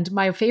 And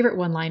my favorite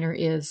one-liner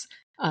is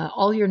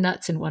all your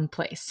nuts in one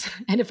place.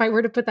 And if I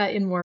were to put that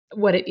in more,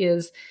 what it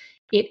is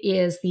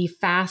the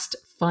fast,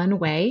 fun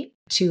way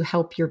to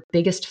help your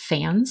biggest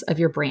fans of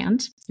your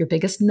brand, your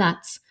biggest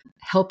nuts,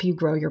 help you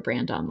grow your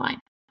brand online.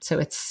 So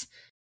it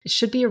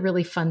should be a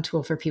really fun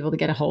tool for people to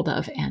get a hold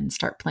of and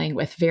start playing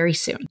with very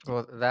soon.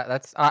 Well,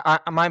 that's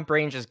my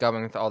brain just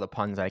going with all the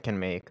puns I can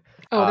make.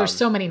 Oh, there's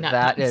so many nut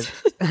That puns.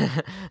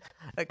 is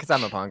because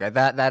I'm a pun guy.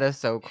 That is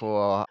so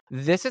cool.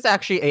 This is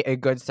actually a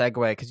good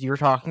segue because you're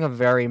talking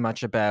very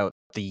much about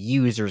the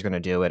user's going to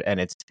do it, and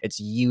it's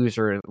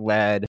user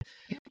led.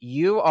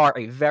 You are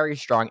a very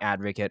strong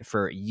advocate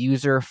for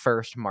user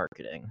first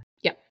marketing.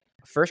 Yep.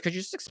 First, could you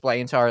just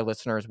explain to our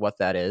listeners what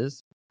that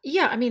is?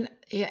 Yeah, I mean,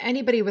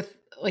 anybody with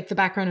like the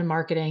background in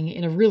marketing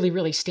in a really,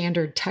 really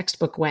standard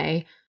textbook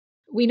way,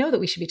 we know that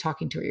we should be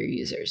talking to your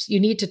users. You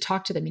need to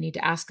talk to them. You need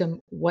to ask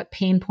them, what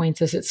pain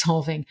points is it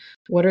solving?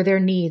 What are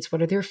their needs?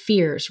 What are their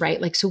fears, right?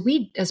 Like, so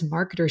we as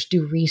marketers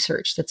do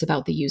research that's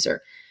about the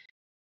user.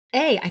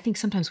 I think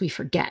sometimes we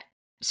forget.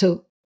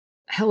 So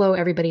hello,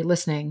 everybody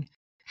listening.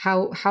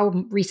 How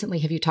recently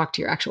have you talked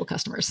to your actual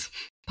customers?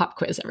 Pop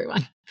quiz,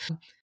 everyone.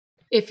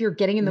 If you're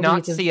getting in the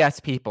Not weeds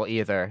CS people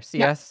either.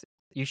 CS,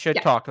 you should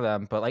talk to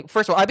them. But like,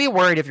 first of all, I'd be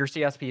worried if you're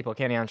CS people.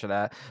 Can't answer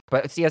that.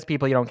 But CS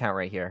people, you don't count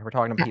right here. We're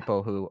talking to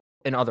people who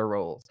in other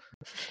roles.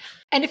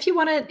 And if you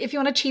want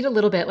to cheat a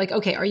little bit, like,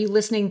 okay, are you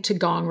listening to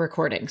Gong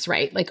recordings,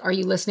 right? Like, are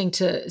you listening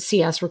to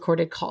CS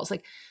recorded calls?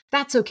 Like,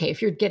 that's okay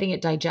if you're getting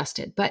it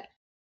digested. But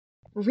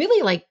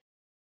really, like,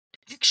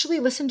 actually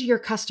listen to your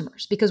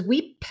customers, because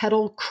we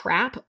peddle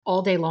crap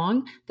all day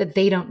long that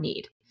they don't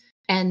need.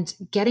 And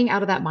getting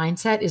out of that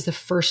mindset is the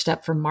first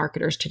step for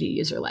marketers to do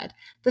user-led.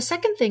 The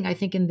second thing I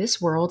think in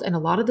this world, and a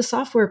lot of the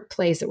software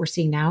plays that we're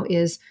seeing now,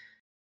 is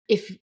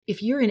if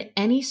you're in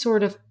any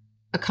sort of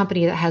a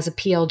company that has a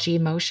PLG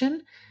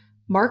motion,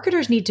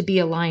 marketers need to be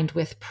aligned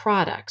with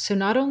product. So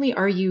not only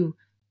are you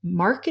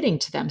marketing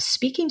to them,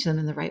 speaking to them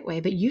in the right way,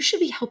 but you should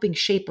be helping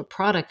shape a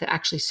product that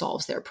actually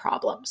solves their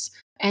problems.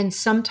 And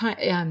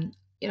sometimes,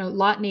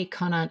 Lotney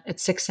Conant at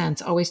 6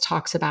 Sense always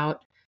talks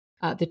about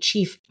the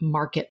chief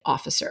market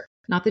officer,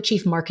 not the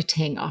chief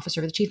marketing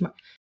officer, but the chief.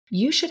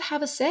 You should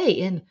have a say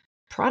in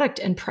product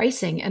and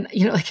pricing. And,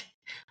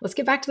 let's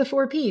get back to the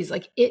 4 Ps.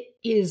 Like, it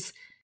is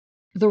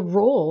the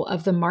role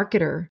of the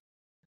marketer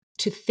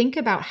to think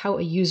about how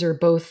a user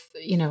both,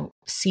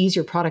 sees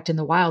your product in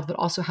the wild, but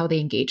also how they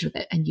engage with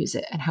it and use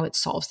it and how it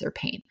solves their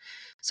pain.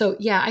 So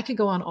yeah, I could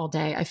go on all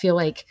day. I feel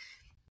like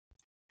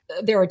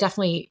there are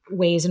definitely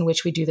ways in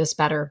which we do this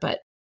better,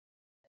 but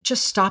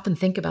just stop and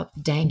think about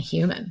the dang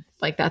human.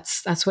 Like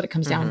that's what it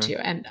comes down to.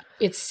 And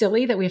it's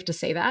silly that we have to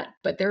say that,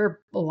 but there are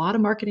a lot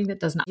of marketing that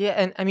does not. Yeah.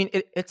 And I mean,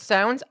 it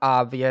sounds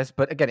obvious,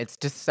 but again, it's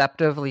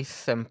deceptively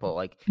simple.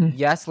 Like,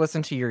 yes,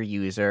 listen to your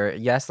user.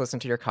 Yes, listen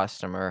to your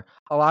customer.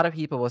 A lot of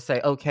people will say,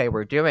 okay,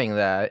 we're doing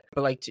that.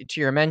 But like to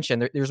your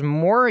mention, there's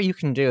more you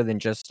can do than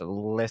just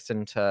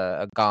listen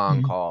to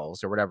Gong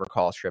calls or whatever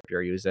call script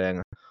you're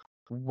using.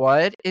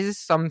 What is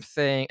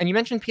something, and you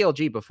mentioned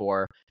PLG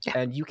before,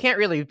 and you can't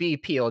really be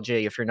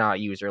PLG if you're not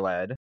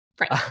user-led.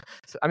 Right.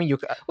 So, I mean, you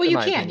can.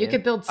 Opinion. You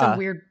could build some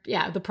weird,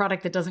 the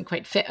product that doesn't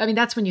quite fit. I mean,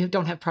 that's when you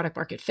don't have product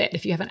market fit,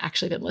 if you haven't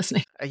actually been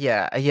listening.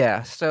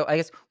 Yeah. So I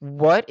guess,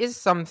 what is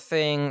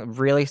something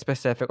really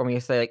specific when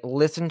you say, like,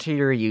 listen to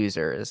your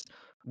users?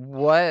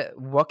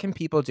 What can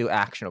people do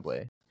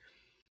actionably?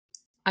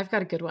 I've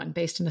got a good one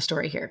based in the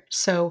story here.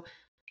 So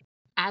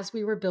as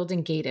we were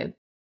building Gated,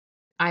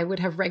 I would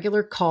have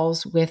regular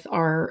calls with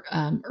our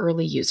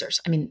early users.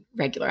 I mean,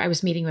 regular. I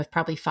was meeting with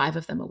probably 5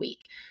 of them a week.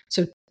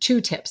 So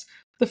 2 tips.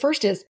 The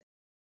first is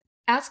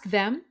ask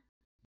them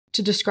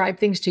to describe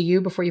things to you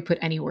before you put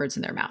any words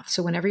in their mouth.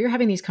 So whenever you're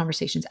having these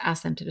conversations,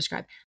 ask them to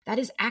describe. That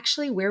is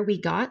actually where we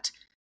got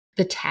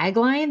the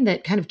tagline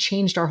that kind of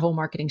changed our whole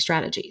marketing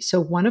strategy.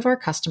 So one of our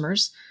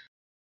customers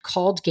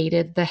called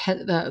Gated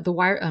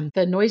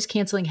the noise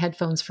canceling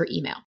headphones for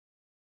email.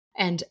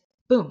 And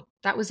boom,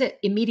 that was it.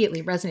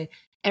 Immediately resonated.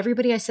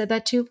 Everybody I said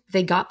that to,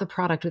 they got the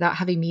product without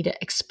having me to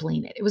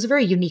explain it. It was a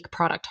very unique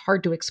product,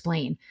 hard to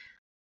explain.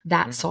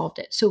 That solved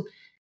it. So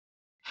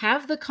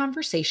have the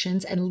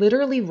conversations and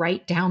literally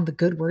write down the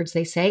good words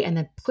they say and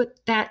then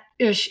put that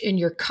ish in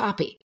your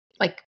copy.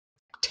 Like,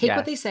 take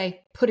what they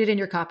say, put it in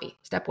your copy.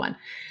 Step 1.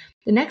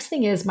 The next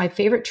thing is, my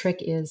favorite trick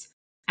is,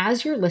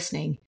 as you're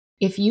listening,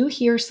 if you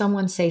hear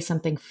someone say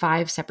something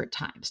 5 separate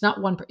times,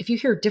 not one, if you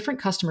hear different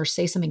customers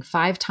say something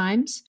 5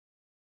 times,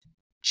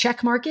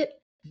 check mark it.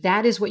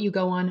 That is what you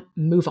go on,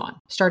 move on,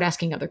 start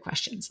asking other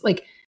questions.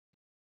 Like,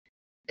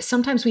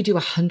 sometimes we do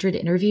 100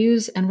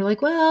 interviews and we're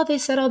like, well, they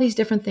said all these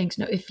different things.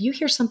 No, if you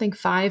hear something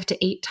 5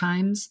 to 8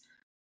 times,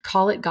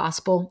 call it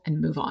gospel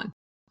and move on.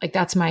 Like,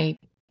 that's my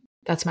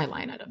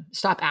line item.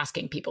 Stop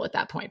asking people at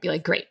that point. Be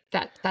like, great,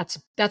 that's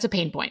a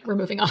pain point. We're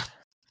moving on.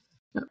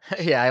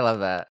 Yeah, I love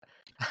that.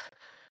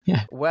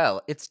 Yeah.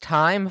 Well, it's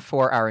time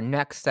for our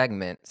next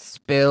segment,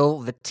 Spill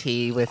the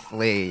Tea with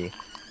Lee.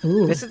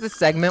 Ooh. This is the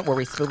segment where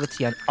we spill the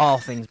tea on all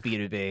things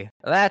B2B.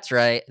 That's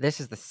right. This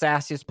is the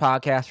sassiest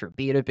podcast for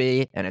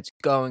B2B, and it's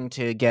going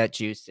to get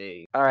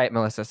juicy. All right,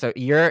 Melissa. So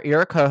you're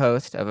a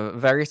co-host of a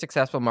very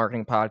successful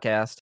marketing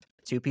podcast,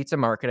 2 Pizza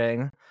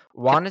Marketing.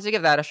 Wanted to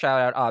give that a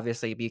shout out,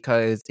 obviously,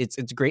 because it's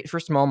great for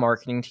small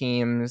marketing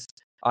teams.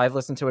 I've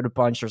listened to it a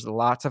bunch. There's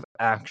lots of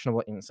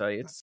actionable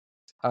insights.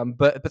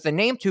 But the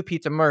name 2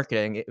 Pizza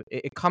Marketing,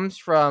 it comes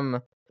from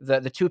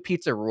the 2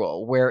 Pizza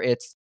rule, where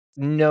it's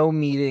no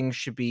meeting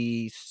should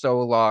be so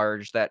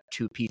large that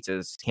 2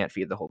 pizzas can't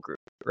feed the whole group,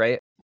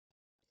 right?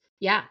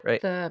 Yeah. Right.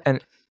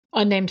 The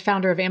unnamed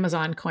founder of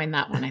Amazon coined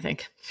that one, I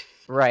think.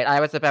 Right. I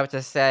was about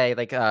to say,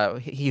 like,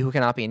 he who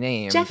cannot be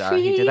named.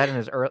 Jeffrey. He did that in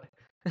his early.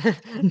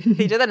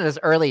 He did that in his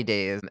early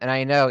days, and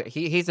I know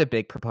he's a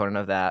big proponent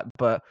of that.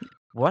 But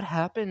what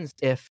happens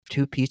if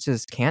 2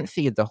 pizzas can't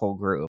feed the whole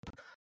group?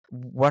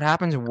 what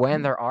happens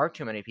when there are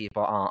too many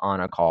people on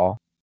a call?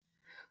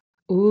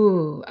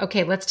 Ooh,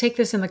 okay. Let's take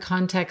this in the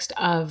context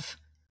of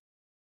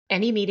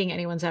any meeting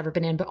anyone's ever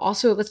been in, but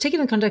also let's take it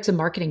in the context of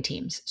marketing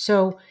teams.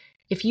 So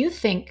if you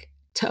think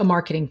to a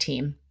marketing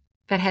team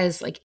that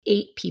has like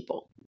 8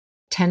 people,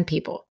 10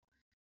 people,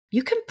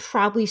 you can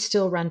probably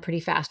still run pretty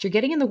fast. You're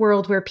getting in the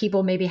world where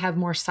people maybe have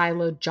more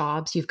siloed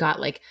jobs. You've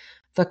got like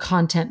the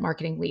content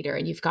marketing leader,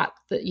 and you've got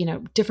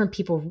the, different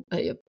people,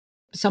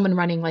 someone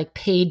running like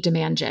paid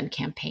demand gen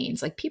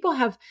campaigns. Like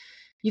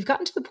you've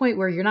gotten to the point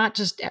where you're not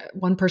just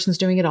one person's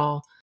doing it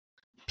all.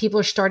 People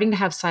are starting to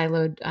have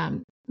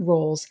siloed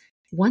roles.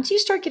 Once you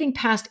start getting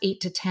past 8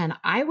 to 10,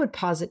 I would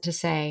posit to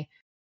say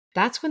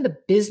that's when the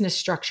business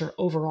structure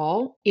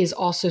overall is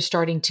also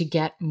starting to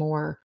get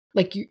more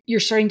like you're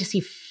starting to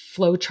see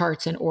flow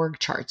charts and org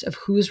charts of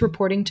who's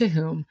reporting to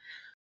whom.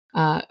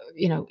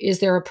 Is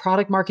there a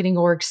product marketing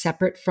org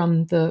separate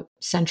from the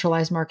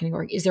centralized marketing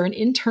org? Is there an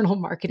internal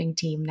marketing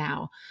team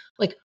now?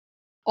 Like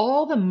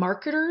all the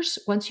marketers,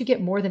 once you get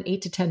more than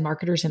 8 to 10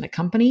 marketers in a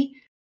company,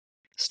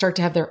 start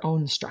to have their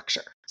own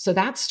structure. So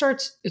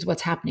is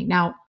what's happening.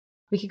 Now,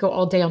 we could go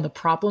all day on the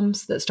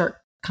problems that start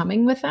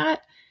coming with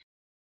that.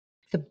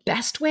 The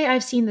best way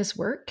I've seen this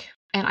work,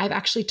 and I've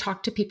actually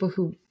talked to people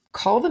who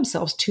call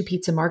themselves 2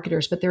 pizza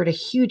marketers, but they're at a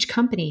huge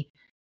company,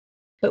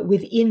 but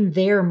within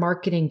their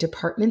marketing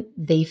department,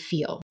 they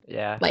feel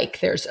like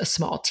there's a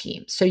small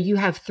team. So you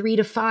have 3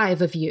 to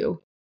 5 of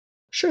you.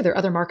 Sure, there are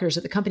other marketers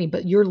at the company,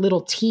 but your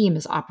little team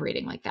is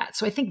operating like that.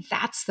 So I think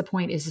that's the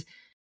point is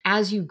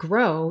as you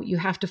grow, you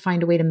have to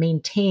find a way to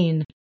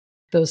maintain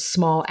those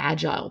small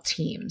agile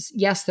teams.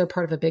 Yes, they're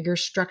part of a bigger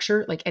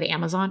structure like at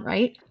Amazon,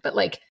 right? But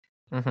like,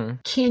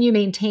 can you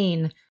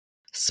maintain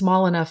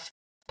small enough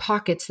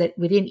pockets that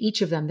within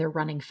each of them, they're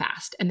running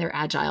fast and they're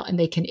agile and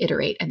they can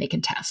iterate and they can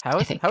test?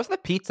 How's the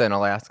pizza in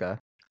Alaska?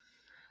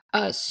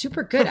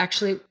 Super good.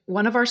 Actually,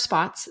 one of our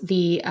spots,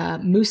 the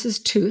Moose's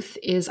Tooth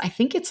I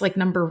think it's like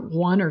number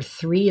 1 or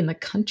 3 in the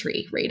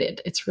country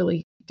rated. It's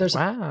really, there's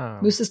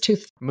Moose's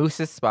Tooth.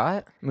 Moose's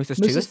spot?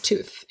 Moose's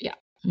Tooth. Yeah.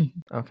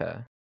 Mm-hmm. Okay.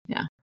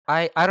 Yeah.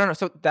 I don't know.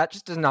 So that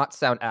just does not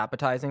sound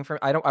appetizing for me.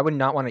 I would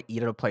not want to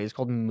eat at a place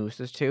called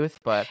Moose's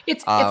Tooth, but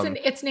it's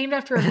named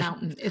after a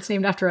mountain. It's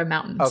named after a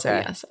mountain. Okay. So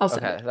yes, I'll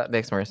say it. That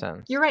makes more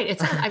sense. You're right.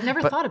 I've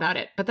never thought about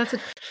it, but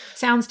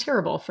sounds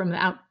terrible from the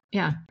out.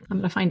 Yeah, I'm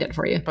going to find it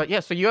for you. But yeah,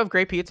 so you have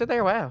great pizza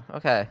there? Wow.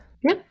 Okay.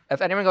 Yeah. If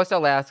anyone goes to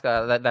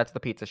Alaska, that's the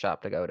pizza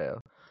shop to go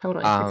to.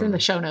 Totally. It's in the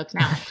show notes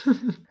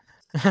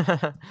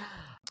now.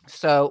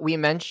 So we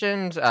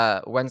mentioned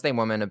Wednesday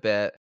Woman a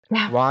bit.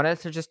 Yeah. Wanted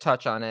to just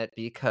touch on it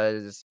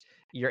because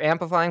you're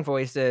amplifying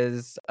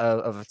voices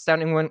of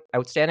outstanding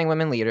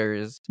women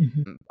leaders.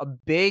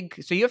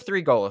 Mm-hmm. So you have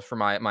 3 goals from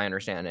my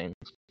understanding.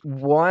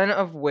 One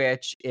of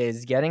which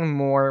is getting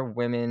more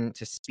women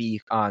to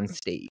speak on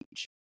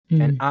stage.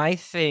 And I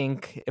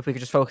think if we could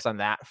just focus on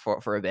that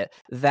for a bit,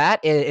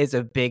 that is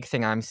a big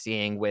thing I'm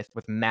seeing with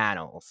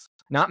manels.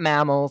 Not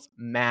mammals,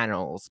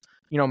 manels.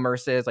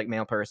 Merces, like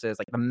male purses.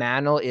 Like the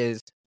manel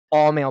is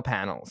all male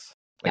panels.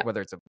 Like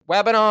whether it's a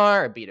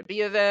webinar, a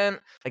B2B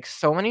event, like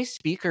so many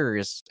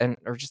speakers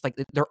or just like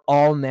they're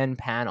all men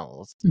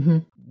panels. Mm-hmm.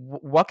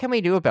 What can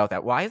we do about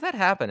that? Why is that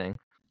happening?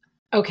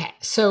 Okay,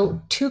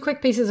 so 2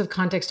 quick pieces of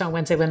context on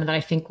Wednesday Women that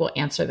I think will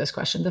answer this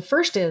question. The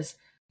first is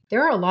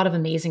there are a lot of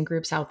amazing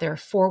groups out there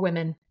for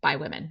women by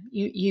women.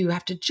 You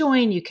have to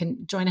join. You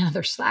can join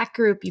another Slack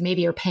group. You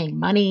maybe are paying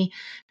money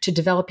to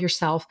develop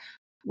yourself.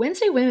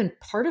 Wednesday Women,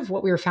 part of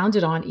what we were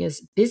founded on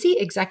is busy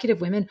executive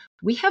women.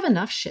 We have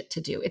enough shit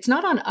to do. It's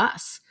not on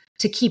us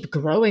to keep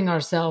growing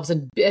ourselves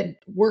and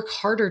work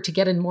harder to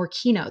get in more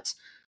keynotes.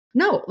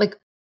 No, like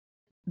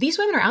these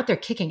women are out there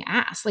kicking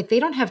ass. Like they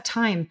don't have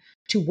time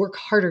to work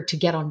harder to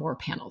get on more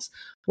panels.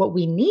 What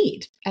we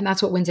need, and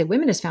that's what Wednesday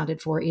Women is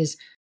founded for, is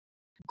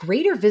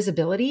greater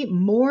visibility,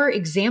 more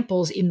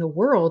examples in the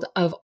world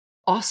of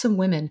awesome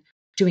women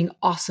doing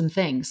awesome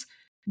things.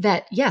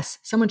 That yes,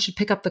 someone should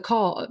pick up the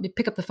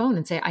phone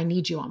and say, I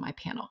need you on my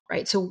panel,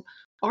 right? So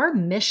our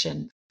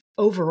mission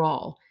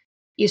overall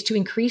is to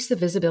increase the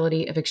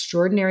visibility of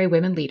extraordinary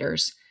women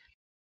leaders,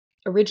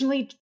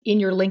 originally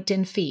in your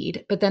LinkedIn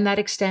feed, but then that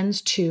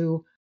extends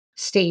to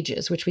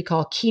stages, which we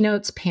call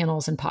keynotes,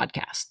 panels, and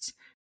podcasts.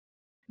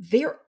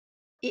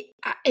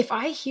 If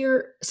I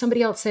hear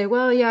somebody else say,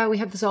 well, yeah, we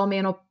have this all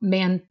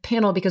man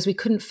panel because we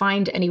couldn't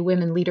find any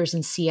women leaders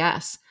in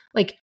CS,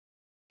 like,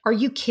 are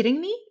you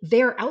kidding me?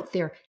 They're out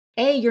there.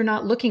 A, you're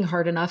not looking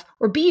hard enough,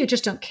 or B, you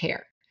just don't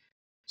care.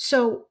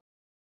 So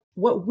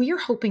what we're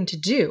hoping to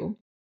do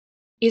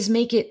is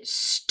make it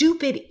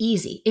stupid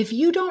easy. If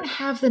you don't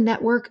have the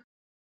network,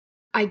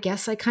 I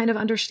guess I kind of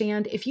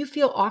understand. If you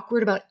feel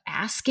awkward about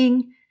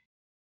asking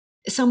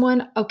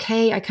someone,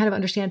 okay, I kind of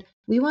understand.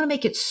 We want to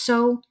make it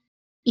so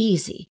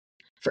easy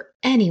for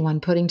anyone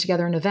putting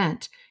together an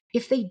event.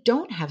 If they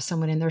don't have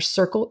someone in their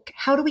circle,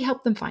 how do we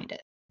help them find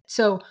it?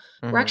 So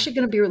we're actually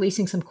going to be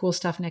releasing some cool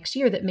stuff next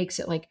year that makes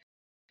it like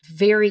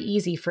very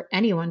easy for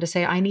anyone to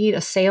say, I need a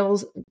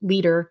sales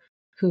leader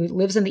who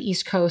lives in the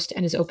East Coast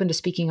and is open to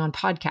speaking on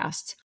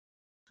podcasts.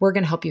 we're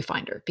going to help you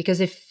find her.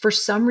 Because if for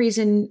some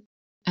reason,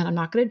 and I'm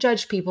not going to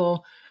judge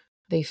people,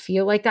 they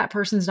feel like that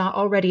person's not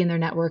already in their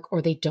network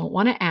or they don't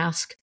want to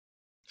ask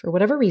for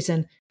whatever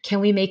reason, can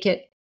we make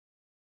it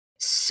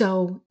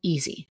so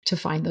easy to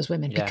find those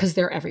women? Yeah. Because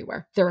they're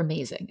everywhere. They're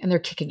amazing and they're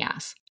kicking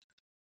ass.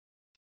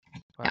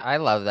 Yeah. I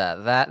love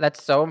that.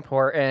 That's so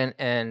important.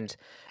 And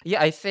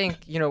yeah, I think,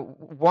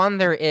 one,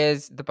 there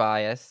is the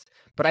bias,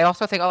 but I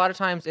also think a lot of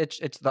times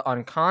it's the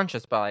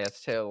unconscious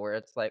bias too, where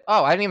it's like,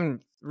 oh, I didn't even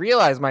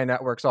realize my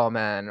network's all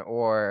men,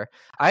 or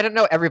I didn't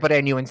know everybody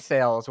I knew in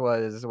sales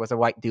was a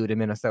white dude in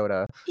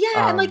Minnesota.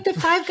 Yeah, and like the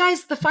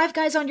five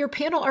guys on your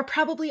panel are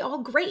probably all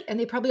great, and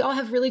they probably all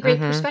have really great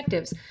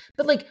perspectives.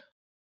 But like,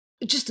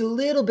 just a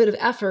little bit of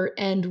effort,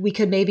 and we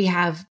could maybe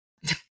have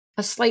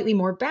a slightly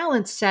more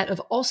balanced set of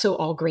also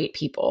all great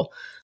people.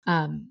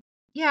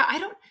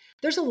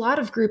 There's a lot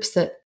of groups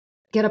that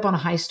get up on a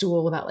high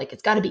stool about like,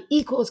 it's got to be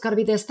equal, it's got to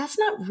be this. That's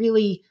not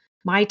really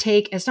my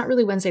take. It's not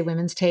really Wednesday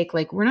Women's take.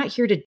 Like, we're not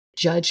here to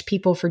judge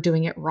people for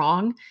doing it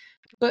wrong,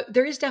 but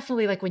there is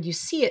definitely like when you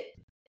see it,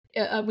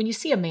 when you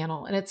see a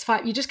mantle and it's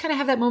fine, you just kind of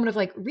have that moment of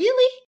like,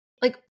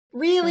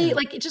 really,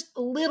 like just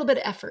a little bit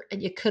of effort,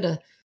 and you could have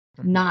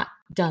not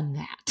done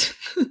that.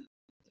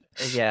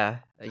 Yeah.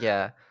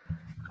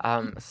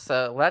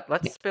 So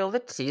let's spill the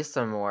tea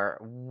some more.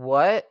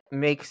 What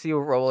makes you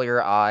roll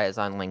your eyes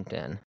on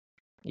LinkedIn?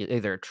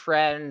 Either a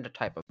trend, a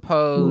type of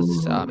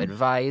post,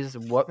 advice.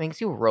 What makes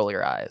you roll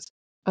your eyes?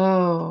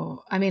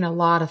 Oh, I mean, a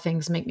lot of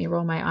things make me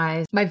roll my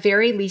eyes. My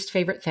very least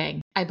favorite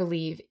thing, I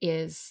believe,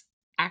 is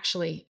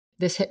actually,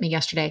 this hit me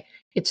yesterday.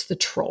 It's the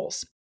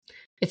trolls.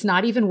 It's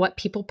not even what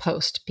people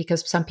post,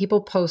 because some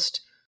people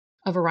post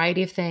a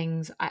variety of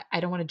things. I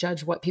don't want to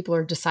judge what people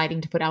are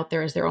deciding to put out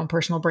there as their own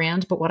personal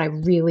brand. But what I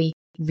really,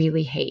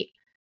 really hate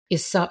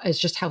is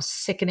just how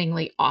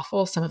sickeningly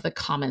awful some of the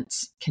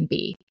comments can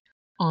be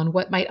on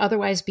what might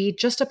otherwise be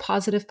just a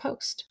positive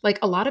post. Like,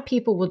 a lot of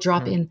people will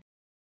drop in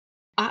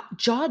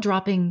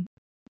jaw-dropping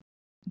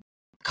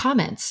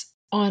comments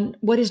on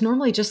what is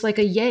normally just like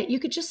a yay. You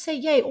could just say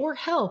yay, or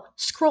hell,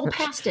 scroll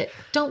past it.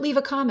 Don't leave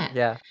a comment.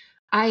 Yeah.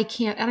 I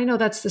can't, and I know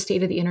that's the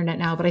state of the internet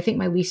now, but I think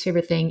my least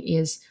favorite thing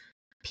is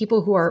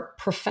people who are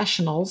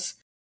professionals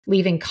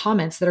leaving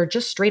comments that are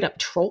just straight up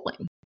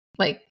trolling.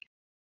 Like,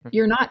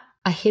 you're not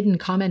a hidden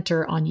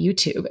commenter on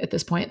YouTube at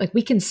this point. Like,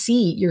 we can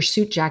see your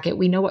suit jacket.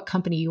 We know what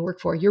company you work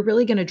for. You're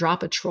really going to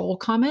drop a troll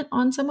comment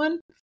on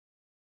someone?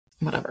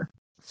 Whatever.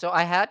 So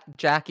I had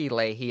Jackie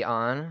Leahy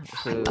on,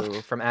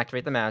 from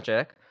Activate the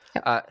Magic.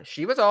 Yep.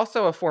 She was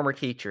also a former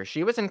teacher.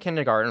 She was in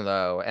kindergarten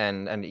though,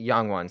 and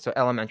young one, so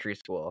elementary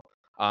school.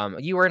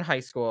 You were in high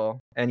school,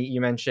 and you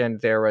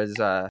mentioned there was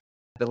the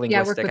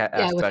linguistic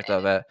aspect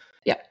of it.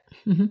 Yeah.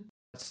 Mm-hmm.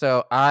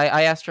 So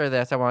I asked her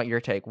this. I want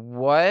your take.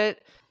 What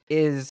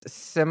is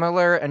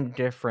similar and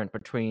different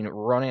between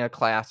running a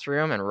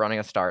classroom and running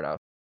a startup?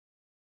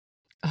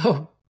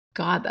 Oh,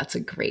 God, that's a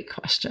great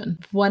question.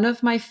 One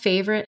of my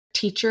favorite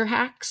teacher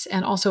hacks,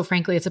 and also,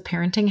 frankly, it's a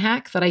parenting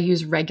hack that I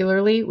use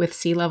regularly with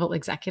C-level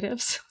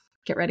executives.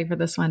 Get ready for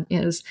this one,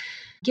 is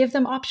give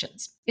them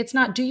options. It's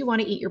not, do you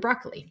want to eat your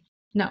broccoli?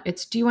 No,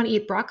 it's, do you want to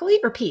eat broccoli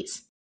or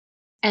peas?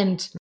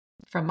 And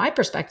from my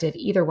perspective,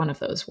 either one of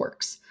those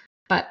works.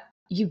 But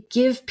you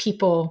give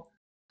people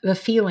the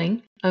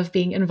feeling of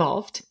being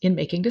involved in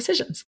making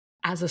decisions.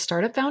 As a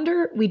startup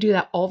founder, we do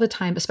that all the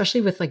time,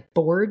 especially with like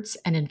boards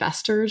and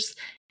investors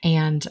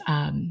and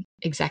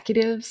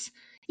executives,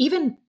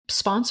 even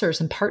sponsors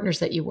and partners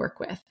that you work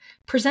with.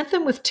 Present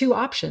them with two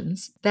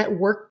options that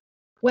work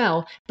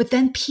well, but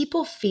then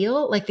people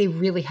feel like they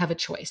really have a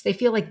choice. They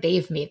feel like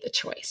they've made the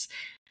choice.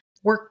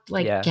 Work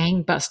like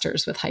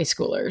gangbusters with high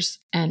schoolers,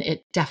 and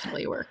it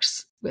definitely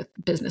works with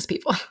business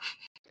people.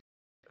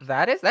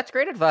 That's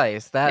great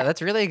advice.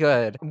 That's really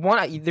good.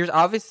 One, there's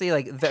obviously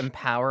like the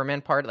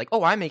empowerment part, like,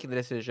 oh, I'm making the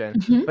decision.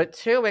 Mm-hmm. But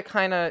two, it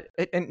kind of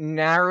it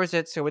narrows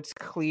it so it's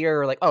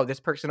clear, like, oh, this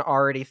person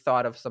already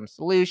thought of some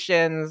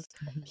solutions.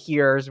 Mm-hmm.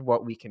 Here's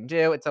what we can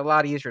do. It's a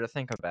lot easier to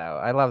think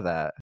about. I love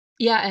that.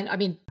 Yeah, and I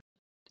mean,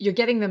 you're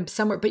getting them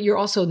somewhere, but you're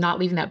also not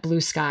leaving that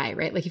blue sky,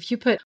 right? Like, if you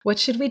put, what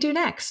should we do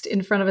next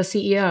in front of a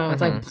CEO?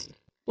 It's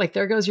like,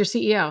 there goes your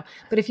CEO.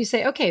 But if you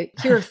say, okay,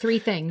 here are 3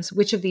 things,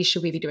 which of these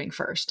should we be doing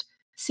first?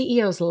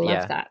 CEOs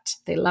love that.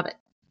 They love it.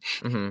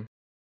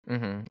 Mm-hmm.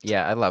 Mm-hmm.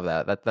 Yeah, I love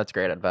that. That's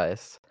great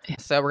advice. Yeah.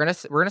 So we're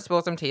gonna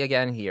spill some tea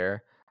again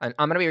here, and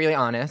I'm gonna be really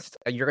honest.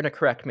 You're gonna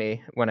correct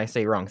me when I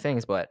say wrong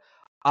things, but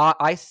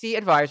I see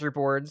advisory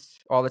boards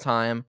all the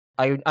time.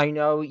 I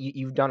know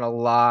you've done a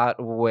lot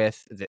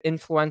with the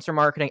influencer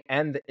marketing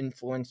and the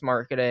influence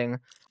marketing.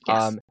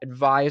 Yes.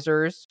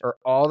 Advisors are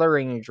all the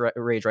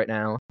rage right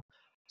now.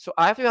 So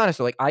I have to be honest,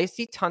 like, I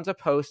see tons of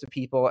posts of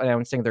people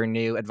announcing their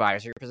new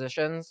advisory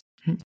positions.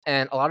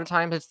 And a lot of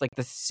times it's like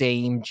the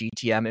same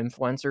GTM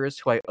influencers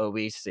who I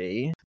always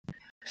see.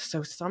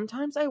 So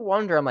sometimes I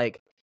wonder, I'm like,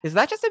 is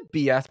that just a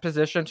BS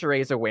position to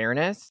raise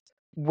awareness?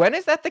 When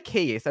is that the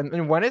case?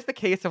 And when is the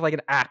case of like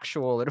an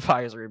actual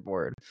advisory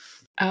board?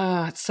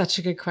 Oh, it's such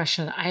a good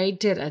question. I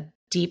did a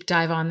deep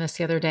dive on this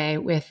the other day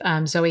with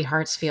Zoe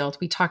Hartsfield.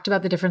 We talked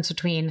about the difference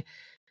between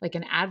like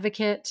an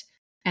advocate,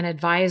 an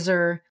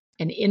advisor,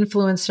 an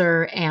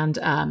influencer,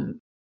 and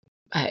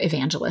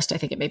evangelist, I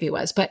think it maybe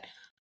was. But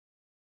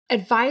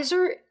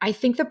advisor, I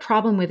think the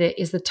problem with it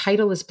is the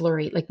title is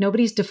blurry. Like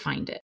nobody's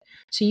defined it.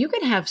 So you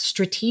can have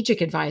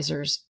strategic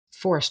advisors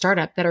for a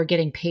startup that are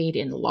getting paid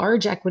in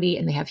large equity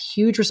and they have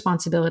huge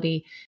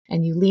responsibility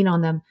and you lean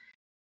on them.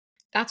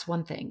 That's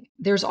one thing.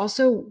 There's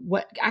also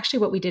what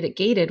we did at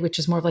Gated, which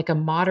is more of like a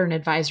modern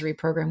advisory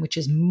program, which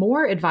is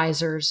more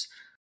advisors,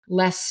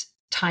 less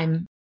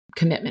time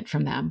commitment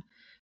from them.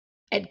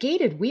 At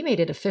Gated, we made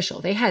it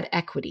official. They had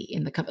equity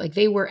in the company. Like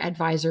they were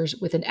advisors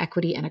with an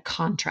equity and a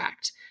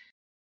contract.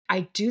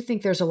 I do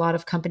think there's a lot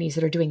of companies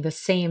that are doing the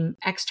same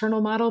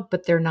external model,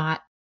 but they're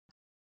not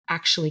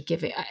actually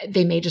giving,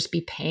 they may just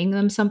be paying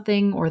them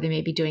something, or they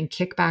may be doing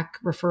kickback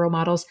referral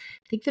models.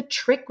 I think the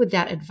trick with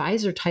that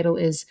advisor title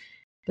is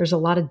there's a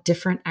lot of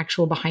different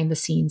actual behind the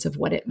scenes of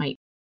what it might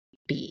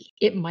be.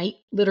 It might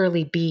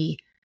literally be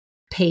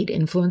paid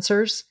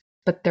influencers,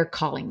 but they're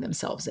calling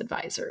themselves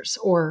advisors.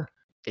 Or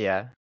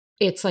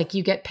it's like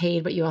you get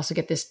paid, but you also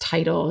get this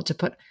title to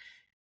put.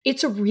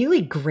 It's a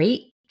really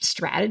great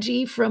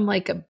strategy from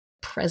like a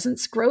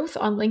presence growth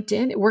on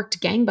LinkedIn. It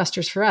worked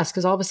gangbusters for us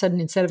because all of a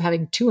sudden, instead of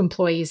having 2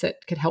 employees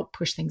that could help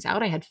push things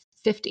out, I had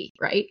 50,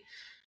 right?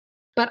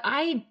 But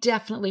I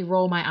definitely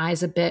roll my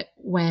eyes a bit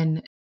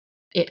when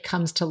it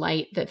comes to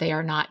light that they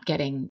are not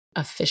getting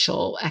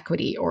official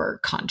equity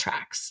or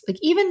contracts, like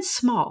even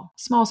small,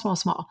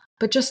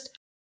 but just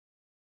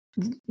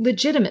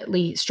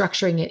legitimately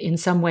structuring it in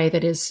some way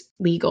that is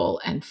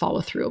legal and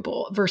follow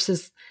throughable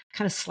versus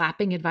kind of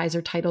slapping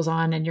advisor titles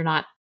on. And you're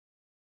not,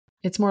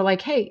 it's more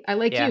like, hey, I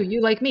like you,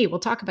 you like me, we'll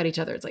talk about each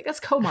other. It's like,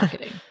 that's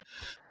co-marketing.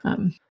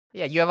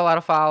 Yeah, you have a lot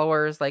of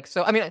followers. Like,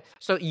 so, I mean,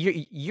 so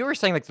you were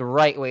saying like the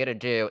right way to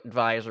do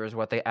advisor is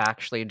what they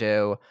actually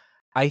do.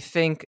 I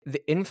think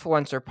the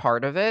influencer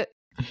part of it,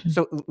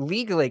 so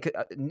legally,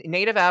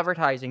 native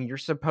advertising, you're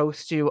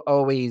supposed to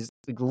always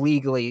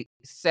legally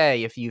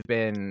say if you've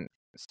been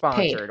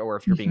sponsored or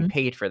if you're being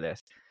paid for this.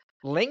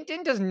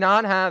 LinkedIn does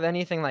not have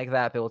anything like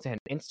that built in.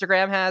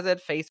 Instagram has it,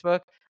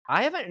 Facebook.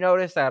 I haven't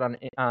noticed that on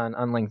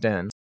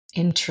LinkedIn.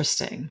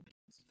 Interesting.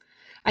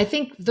 I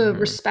think the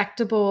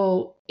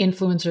respectable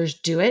influencers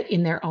do it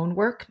in their own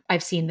work.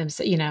 I've seen them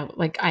say,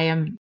 like I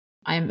am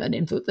an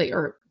influencer,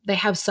 or they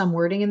have some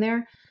wording in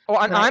there. Oh,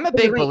 I'm a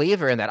big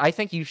believer in that. I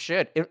think you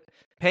should.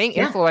 Paying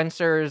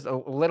influencers a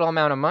little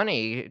amount of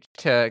money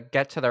to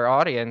get to their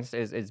audience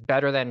is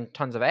better than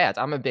tons of ads.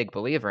 I'm a big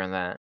believer in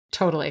that.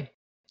 Totally.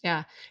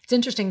 Yeah. It's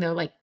interesting though,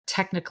 like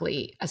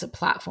technically as a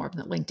platform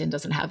that LinkedIn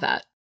doesn't have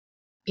that,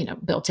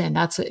 built in.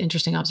 That's an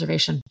interesting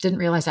observation. Didn't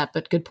realize that,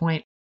 but good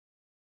point.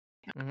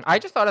 I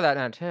just thought of that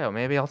now too.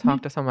 Maybe I'll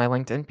talk to some of my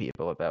LinkedIn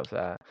people about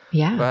that.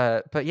 Yeah.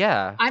 But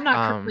yeah. I'm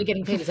not currently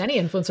getting paid as any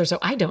influencer, so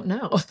I don't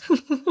know.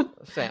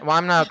 Well,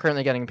 I'm not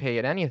currently getting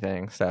paid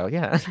anything, so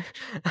yeah.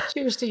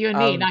 Cheers to you and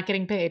me not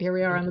getting paid. Here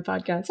we are on the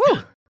podcast.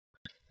 Well,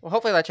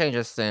 hopefully that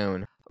changes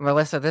soon.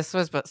 Melissa, this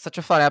was such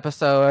a fun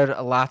episode.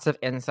 Lots of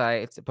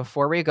insights.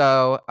 Before we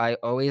go, I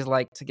always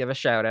like to give a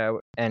shout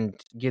out and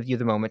give you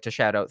the moment to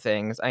shout out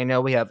things. I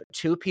know we have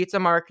 2 Pizza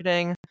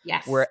Marketing,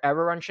 where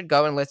everyone should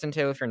go and listen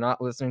to if you're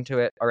not listening to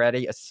it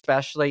already,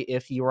 especially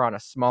if you are on a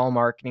small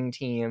marketing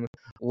team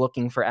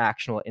looking for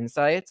actionable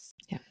insights.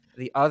 Yeah.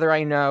 The other,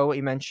 I know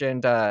you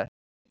mentioned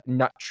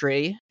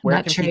Nuttree.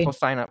 Where can people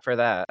sign up for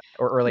that?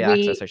 Or early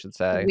access, I should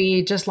say.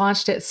 We just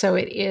launched it. So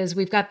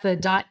we've got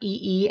the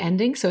 .ee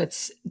ending. So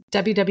it's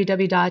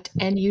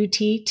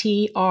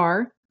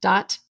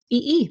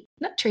www.nuttr.ee.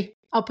 Nuttree.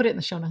 I'll put it in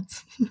the show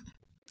notes.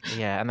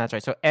 Yeah, and that's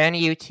right. So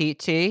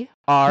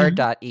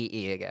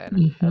nuttr.ee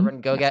again.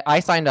 Everyone go I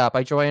signed up.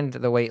 I joined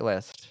the wait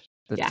list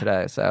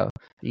today. So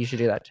you should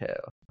do that too.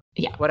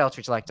 Yeah. What else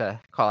would you like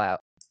to call out?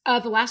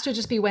 The last would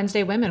just be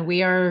Wednesday Women.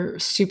 We are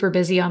super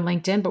busy on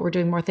LinkedIn, but we're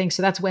doing more things.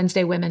 So that's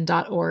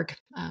wednesdaywomen.org.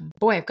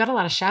 Boy, I've got a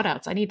lot of shout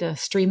outs. I need to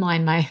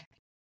streamline my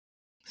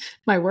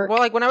work. Well,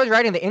 like when I was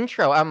writing the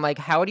intro, I'm like,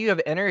 how do you have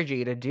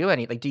energy to do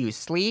anything? Like, do you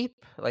sleep?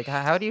 Like,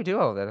 how do you do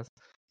all this?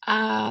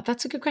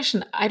 That's a good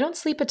question. I don't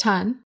sleep a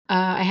ton.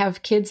 I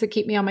have kids that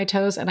keep me on my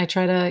toes, and I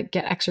try to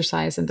get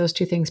exercise, and those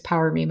 2 things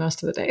power me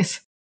most of the days.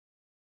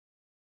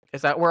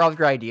 Is that where all of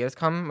your ideas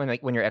come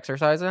when you're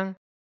exercising?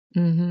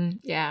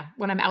 Yeah,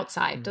 when I'm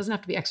outside. Doesn't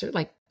have to be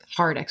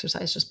hard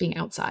exercise. Just being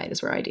outside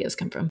is where ideas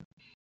come from.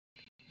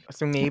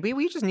 So maybe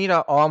we just need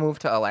to all move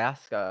to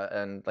Alaska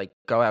and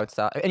go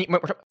outside. And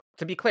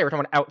to be clear, we're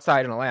talking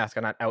outside in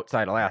Alaska, not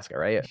outside Alaska,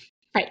 right?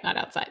 Right, not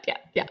outside.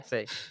 Yeah.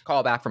 Say,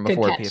 call back from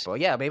before people.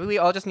 Yeah, maybe we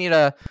all just need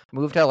to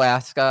move to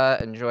Alaska,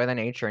 enjoy the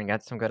nature, and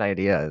get some good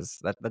ideas.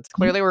 That's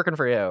clearly working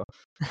for you.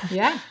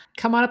 Yeah,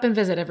 come on up and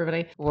visit,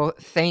 everybody. Well,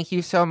 thank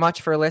you so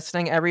much for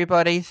listening,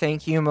 everybody.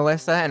 Thank you,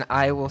 Melissa, and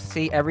I will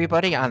see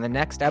everybody on the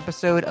next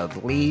episode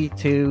of Lee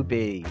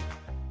 2B.